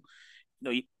example.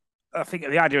 I think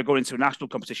the idea of going into a national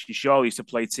competition surely is to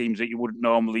play teams that you wouldn't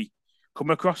normally come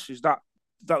across. Is that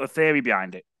the theory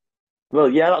behind it? Well,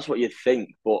 yeah, that's what you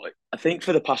think, but I think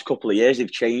for the past couple of years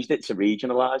they've changed it to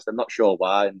regionalised. I'm not sure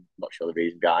why. I'm not sure the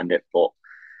reason behind it, but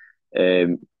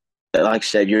um, like I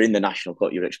said, you're in the national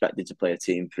cup. You're expected to play a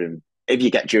team from, if you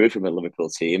get drew from a Liverpool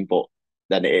team, but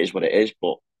then it is what it is.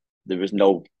 But there was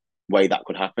no way that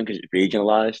could happen because it's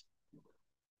regionalised.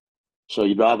 So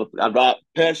I'd rather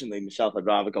personally myself, I'd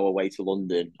rather go away to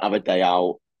London, have a day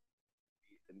out,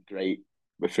 and great,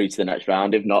 we're through to the next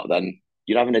round. If not, then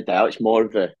you're having a day out.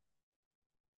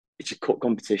 It's a cup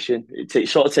competition. It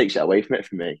sort of takes it away from it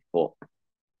for me, but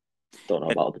don't know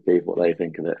about other people what they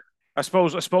think of it. I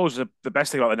suppose the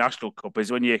best thing about the National Cup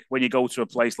is when you go to a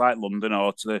place like London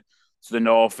or to the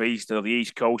northeast or the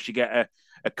east coast, you get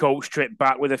a coach trip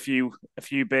back with a few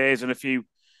beers and a few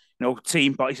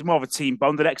team. But it's more of a team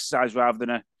bonded exercise rather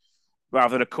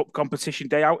than a cup competition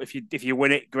day out. If you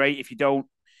win it, great. If you don't,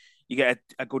 you get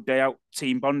a good day out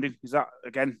team bonding. Is that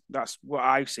again? That's what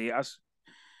I see it as.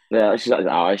 Yeah, that's exactly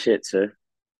how I see it too.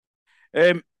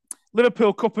 Um,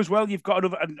 Liverpool Cup as well. You've got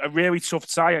a really tough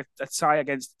tie, a tie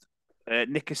against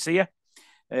Nicosia.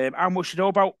 How much do you know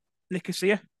about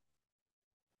Nicosia?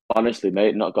 Honestly,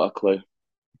 mate, not got a clue.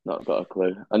 Not got a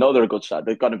clue. I know they're a good side.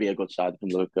 They're going to be a good side from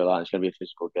Liverpool, and it's going to be a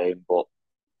physical game, but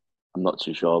I'm not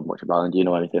too sure much about them. Do you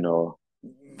know anything? Or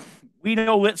We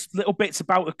know little bits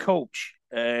about the coach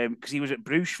because he was at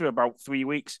Bruges for about 3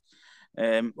 weeks.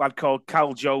 Lad called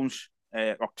Caleb Jones. He's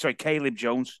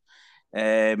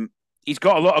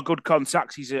got a lot of good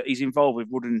contacts. He's involved with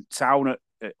Woodham Town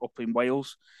up in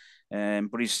Wales. But there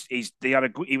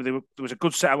was a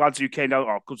good set of lads who came down,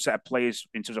 or a good set of players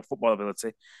in terms of football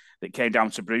ability that came down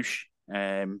to Bruges.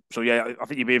 So yeah, I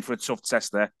think you're being for a tough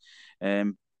test there.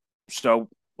 So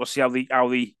we'll see how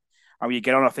you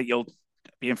get on. I think you'll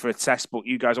be in for a test, but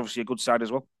you guys obviously a good side as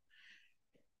well.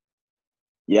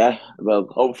 yeah, well,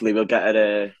 hopefully we'll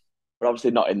get we're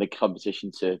obviously not in the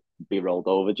competition to be rolled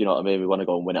over. Do you know what I mean? We want to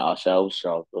go and win it ourselves.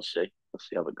 So we'll see. We'll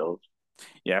see how it goes.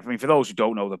 Yeah, I mean, for those who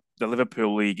don't know, the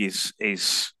Liverpool League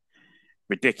is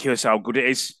ridiculous how good it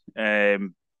is.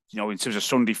 In terms of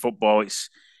Sunday football,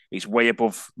 it's way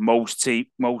above most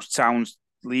towns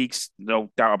leagues,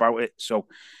 no doubt about it. So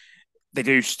they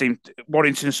do seem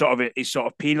Warrington is sort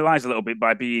of penalised a little bit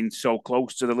by being so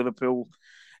close to the Liverpool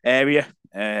area,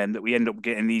 and that we end up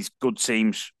getting these good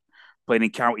teams playing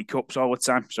in county cups all the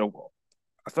time. So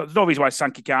I thought there's no reason why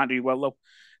Sankey can't do well though.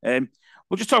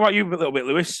 We'll just talk about you a little bit,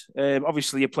 Lewis.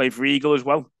 Obviously, you played for Eagle as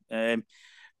well.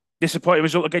 Disappointing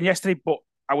result again yesterday, but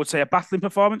I would say a battling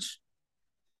performance.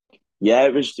 Yeah,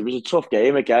 it was a tough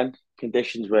game again.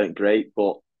 Conditions weren't great,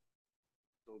 but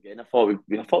again, I thought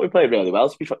we played really well.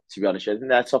 To be honest, I think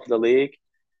they're top of the league.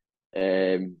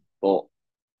 But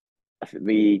I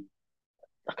think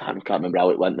I can't remember how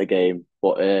it went the game,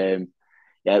 but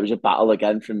yeah, it was a battle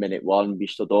again from minute one. We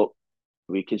stood up.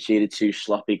 We conceded 2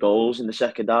 sloppy goals in the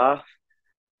second half,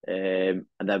 and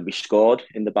then we scored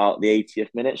in about the 80th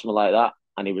minute, something like that.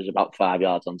 And he was about 5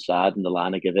 yards onside, and the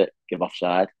line give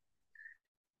offside.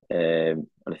 And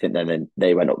I think then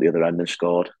they went up the other end and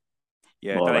scored.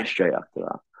 Yeah, more or less straight after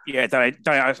that. Yeah,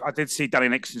 I did see Danny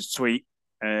Nixon's tweet.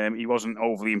 He wasn't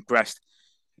overly impressed.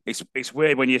 It's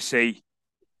weird when you see,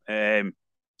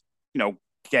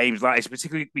 games like this,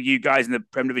 particularly with you guys in the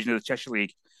Prem Division of the Cheshire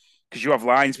League, because you have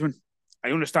linesmen. I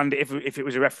understand it if it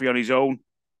was a referee on his own,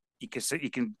 you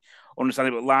can understand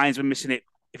it, but linesmen missing it,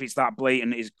 if it's that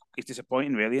blatant, is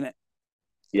disappointing, really, isn't it?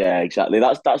 Yeah, exactly.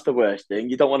 That's the worst thing.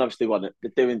 You don't want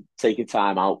taking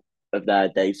time out of their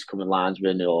day to come and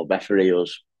linesman or referee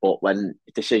us, but when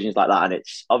decisions like that, and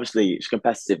it's obviously it's a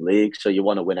competitive league, so you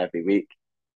want to win every week,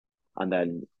 and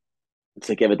then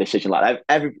to give a decision like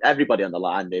that, everybody on the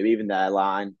line knew, even their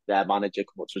manager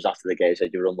come up to us after the game,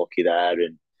 said you're unlucky there,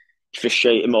 and it's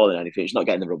frustrating more than anything. It's not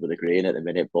getting the rub of the green at the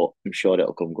minute, but I'm sure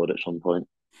it'll come good at some point.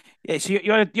 Yeah, so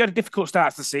you had a difficult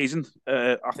start to the season.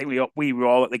 I think we were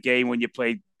all at the game when you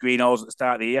played Greenhalghs at the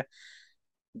start of the year.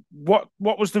 What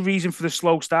was the reason for the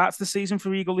slow start to the season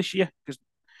for Eagle this year? Because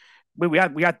we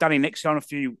had Danny Nixon on a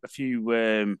few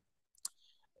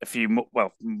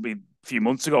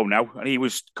months ago now, and he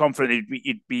was confident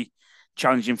he'd be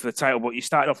challenging for the title. But you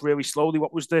started off really slowly.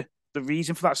 What was the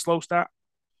reason for that slow start?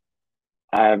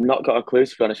 I've not got a clue,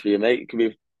 to be honest with you, mate. It could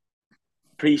be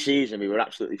pre-season. We were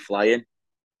absolutely flying.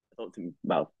 I don't think.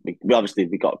 Well, we obviously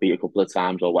got beat a couple of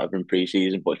times or whatever in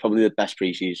pre-season, but it's probably the best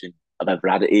pre-season I've ever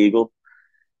had at Eagle.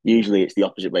 Usually, it's the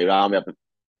opposite way around. We have a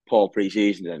poor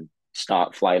pre-season and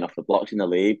start flying off the blocks in the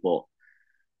league. But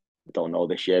I don't know.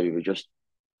 This year, we just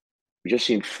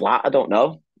seemed flat. I don't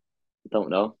know.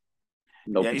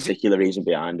 No particular reason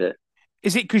behind it.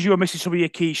 Is it because you were missing some of your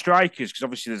key strikers? Because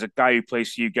obviously there's a guy who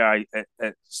plays for you guys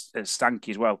at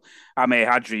Sankey as well, Amir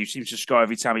Hadri, who seems to score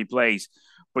every time he plays,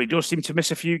 but he does seem to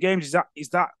miss a few games. Is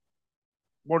that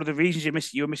one of the reasons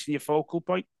you were missing your focal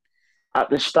point? At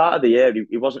the start of the year,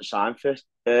 he wasn't signed first.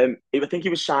 I think he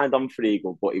was signed on for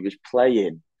Eagle, but he was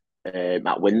playing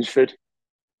at Winsford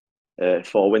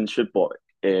for Winsford, but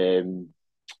I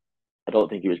don't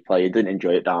think he was playing. Didn't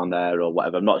enjoy it down there or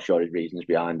whatever. I'm not sure his reasons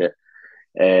behind it.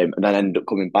 And then ended up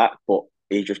coming back, but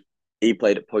he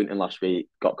played at Poynton last week,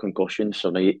 got concussion, so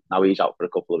now he's out for a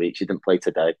couple of weeks. He didn't play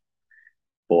today,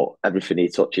 but everything he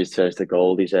touches turns to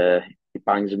gold. He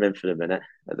bangs them in for a minute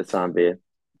at the time being.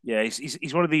 Yeah,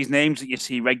 he's one of these names that you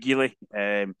see regularly.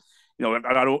 I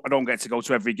don't get to go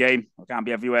to every game. I can't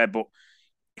be everywhere, but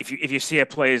if you see a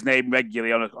player's name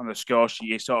regularly on the score sheet,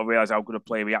 you sort of realise how good a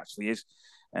player he actually is.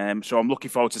 So I'm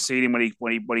looking forward to seeing him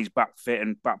when he's back fit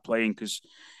and back playing, because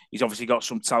he's obviously got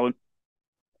some talent.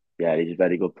 Yeah, he's a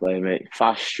very good player, mate.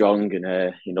 Fast, strong,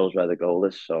 and he knows where the goal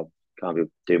is, so can't be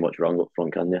too much wrong up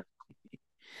front, can you?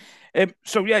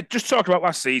 So yeah, just talk about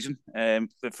last season for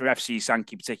FC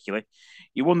Sankey particularly.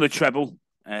 You won the treble.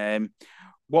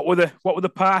 What were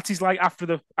the parties like after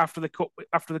the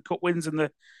cup wins and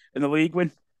the league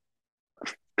win?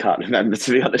 Can't remember,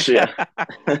 to be honest with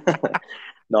you.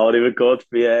 No, they were good.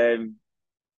 We into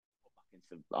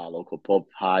our local pub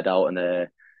hideout, and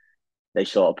they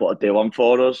sort of put a deal on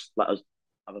for us, let us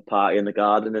have a party in the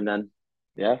garden, and then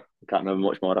I can't remember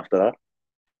much more after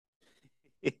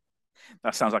that.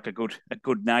 That sounds like a good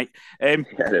night. Yeah,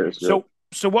 it was good.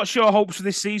 So what's your hopes for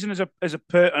this season on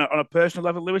a personal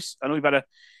level, Lewis? I know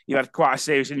you had quite a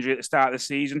serious injury at the start of the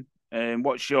season.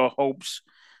 What's your hopes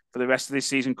for the rest of this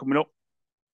season coming up?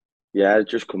 Yeah,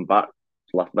 just come back.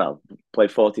 Well, played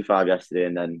 45 yesterday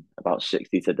and then about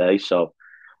 60 today. So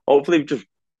hopefully we just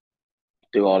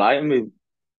do all right. And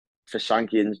for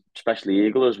Sankey and especially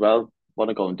Eagle as well, want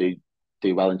to go and do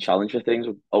do well and challenge for things.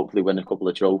 Hopefully win a couple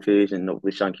of trophies and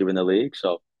hopefully Sankey win the league.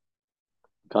 So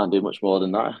can't do much more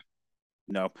than that.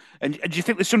 No. And do you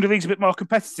think the Sunday League's a bit more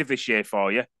competitive this year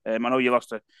for you? I know you lost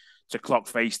to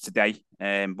Clockface today,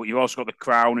 but you've also got the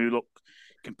Crown who look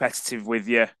competitive with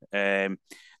you.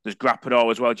 There's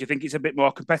Grappador as well. Do you think it's a bit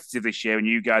more competitive this year and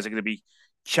you guys are going to be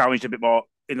challenged a bit more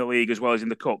in the league as well as in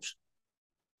the Cups?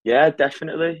 Yeah,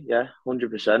 definitely. Yeah,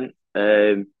 100%.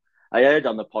 I heard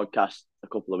on the podcast a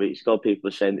couple of weeks ago, people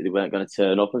were saying that they weren't going to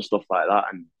turn up and stuff like that.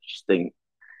 And just think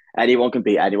anyone can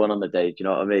beat anyone on the day. Do you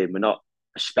know what I mean? We're not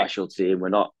a special team. We're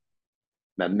not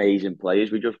amazing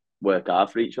players. We just work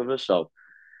hard for each other. So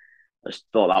I just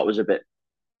thought that was a bit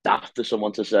daft for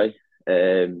someone to say.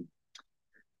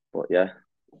 But yeah,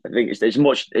 I think it's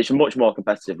a much more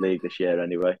competitive league this year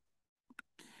anyway.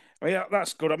 Well, yeah,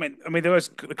 that's good. I mean, there was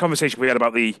the conversation we had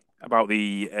about the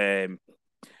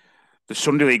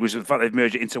Sunday League was the fact they've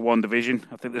merged it into one division.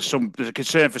 I think there's a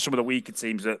concern for some of the weaker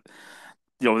teams that,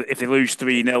 you know, if they lose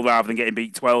 3-0 rather than getting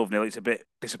beat 12-0, it's a bit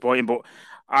disappointing. But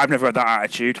I've never had that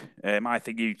attitude. I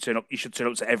think you should turn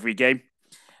up to every game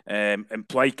and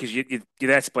play because you're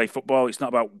there to play football. It's not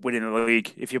about winning the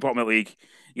league. If you're bottom of the league,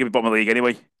 you're going to be bottom of the league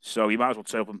anyway. So you might as well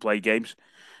turn up and play games.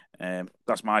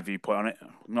 That's my viewpoint on it.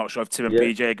 I'm not sure if Tim and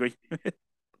PJ agree.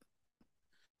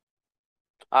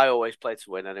 I always play to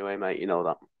win anyway, mate. You know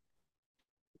that.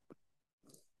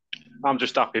 I'm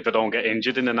just happy if I don't get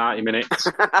injured in the 90 minutes.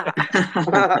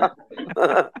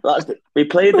 We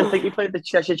played the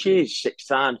Cheshire Cheese 6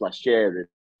 times last year.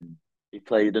 We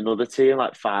played another team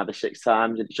like 5 or 6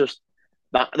 times. It's just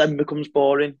that then becomes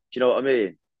boring. Do you know what I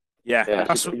mean? Yeah.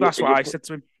 That's what I said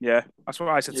to him. Yeah, that's what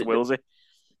I said to Wilsey.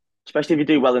 Especially if you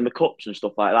do well in the cups and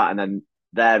stuff like that, and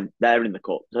then they're in the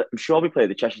cup. I'm sure we played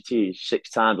the Cheshire Cheese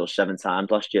 6 times or 7 times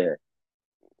last year,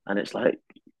 and it's like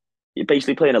you're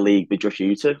basically playing a league with just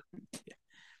you two.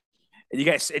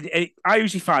 And I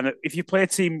usually find that if you play a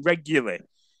team regularly,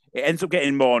 it ends up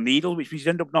getting more needle, which means you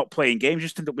end up not playing games,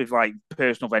 just end up with like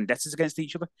personal vendettas against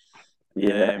each other.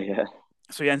 Yeah.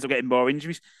 So you end up getting more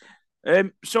injuries.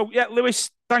 So yeah,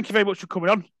 Lewis, thank you very much for coming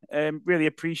on. Really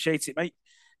appreciate it, mate.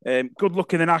 Good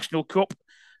luck in the National Cup.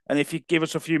 And if you give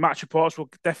us a few match reports, we'll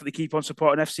definitely keep on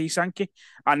supporting FC Sankey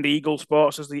and Eagle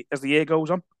Sports as the year goes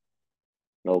on.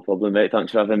 No problem, mate.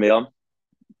 Thanks for having me on.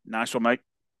 Nice one, mate.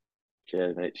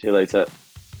 Cheers, mate. See you later.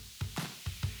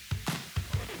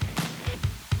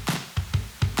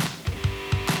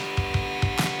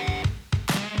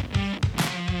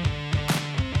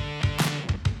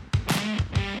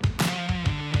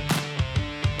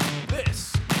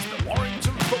 This is the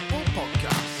Warrington Football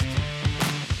Podcast.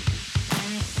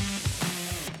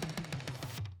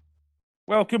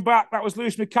 Welcome back. That was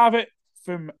Lewis McEvatt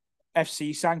from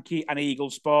FC Sankey and Eagle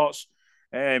Sports.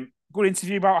 Good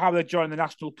interview about how they're joining the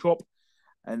National Cup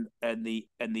and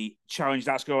the challenge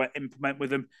that's going to implement with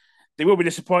them. They will be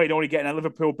disappointed only getting a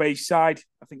Liverpool-based side.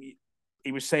 I think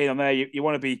he was saying on there, you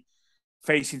want to be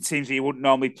facing teams that you wouldn't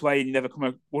normally play and you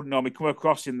wouldn't normally come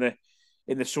across in the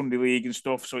Sunday League and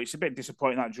stuff. So it's a bit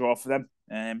disappointing, that draw for them.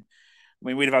 I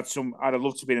mean, I'd have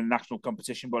loved to be in a national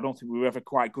competition, but I don't think we were ever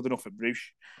quite good enough at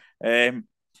Bruges.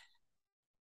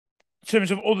 In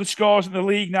terms of other scores in the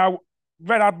league now,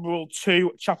 Red Admiral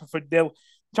 2, Chapperford 0.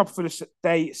 Chapperford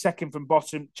Day, second from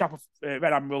bottom. Red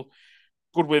Admiral,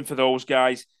 good win for those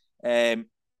guys. And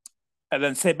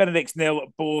then St Benedict's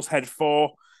 0, Bulls Head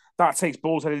 4. That takes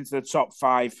Bulls Head into the top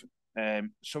 5.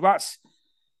 So that's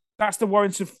the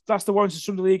Warrington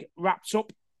Sunday League wrapped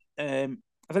up. Has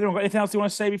anyone got anything else they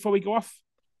want to say before we go off?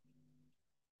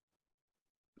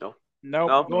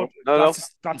 No.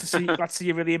 Glad to see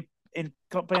you really in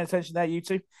paying attention there, you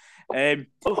two.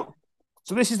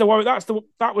 So this is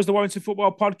that was the Warrington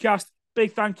Football Podcast.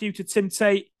 Big thank you to Tim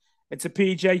Tate and to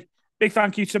PJ. Big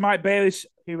thank you to Mike Bayliss,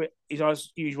 who is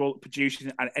as usual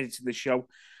producing and editing the show.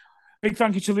 Big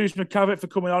thank you to Lewis McEvatt for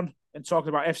coming on and talking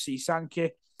about FC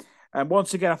Sankey. And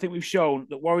once again, I think we've shown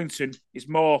that Warrington is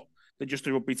more than just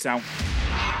a rugby town.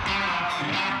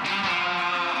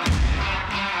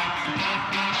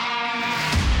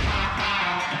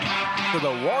 For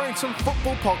the Warrington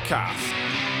Football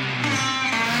Podcast.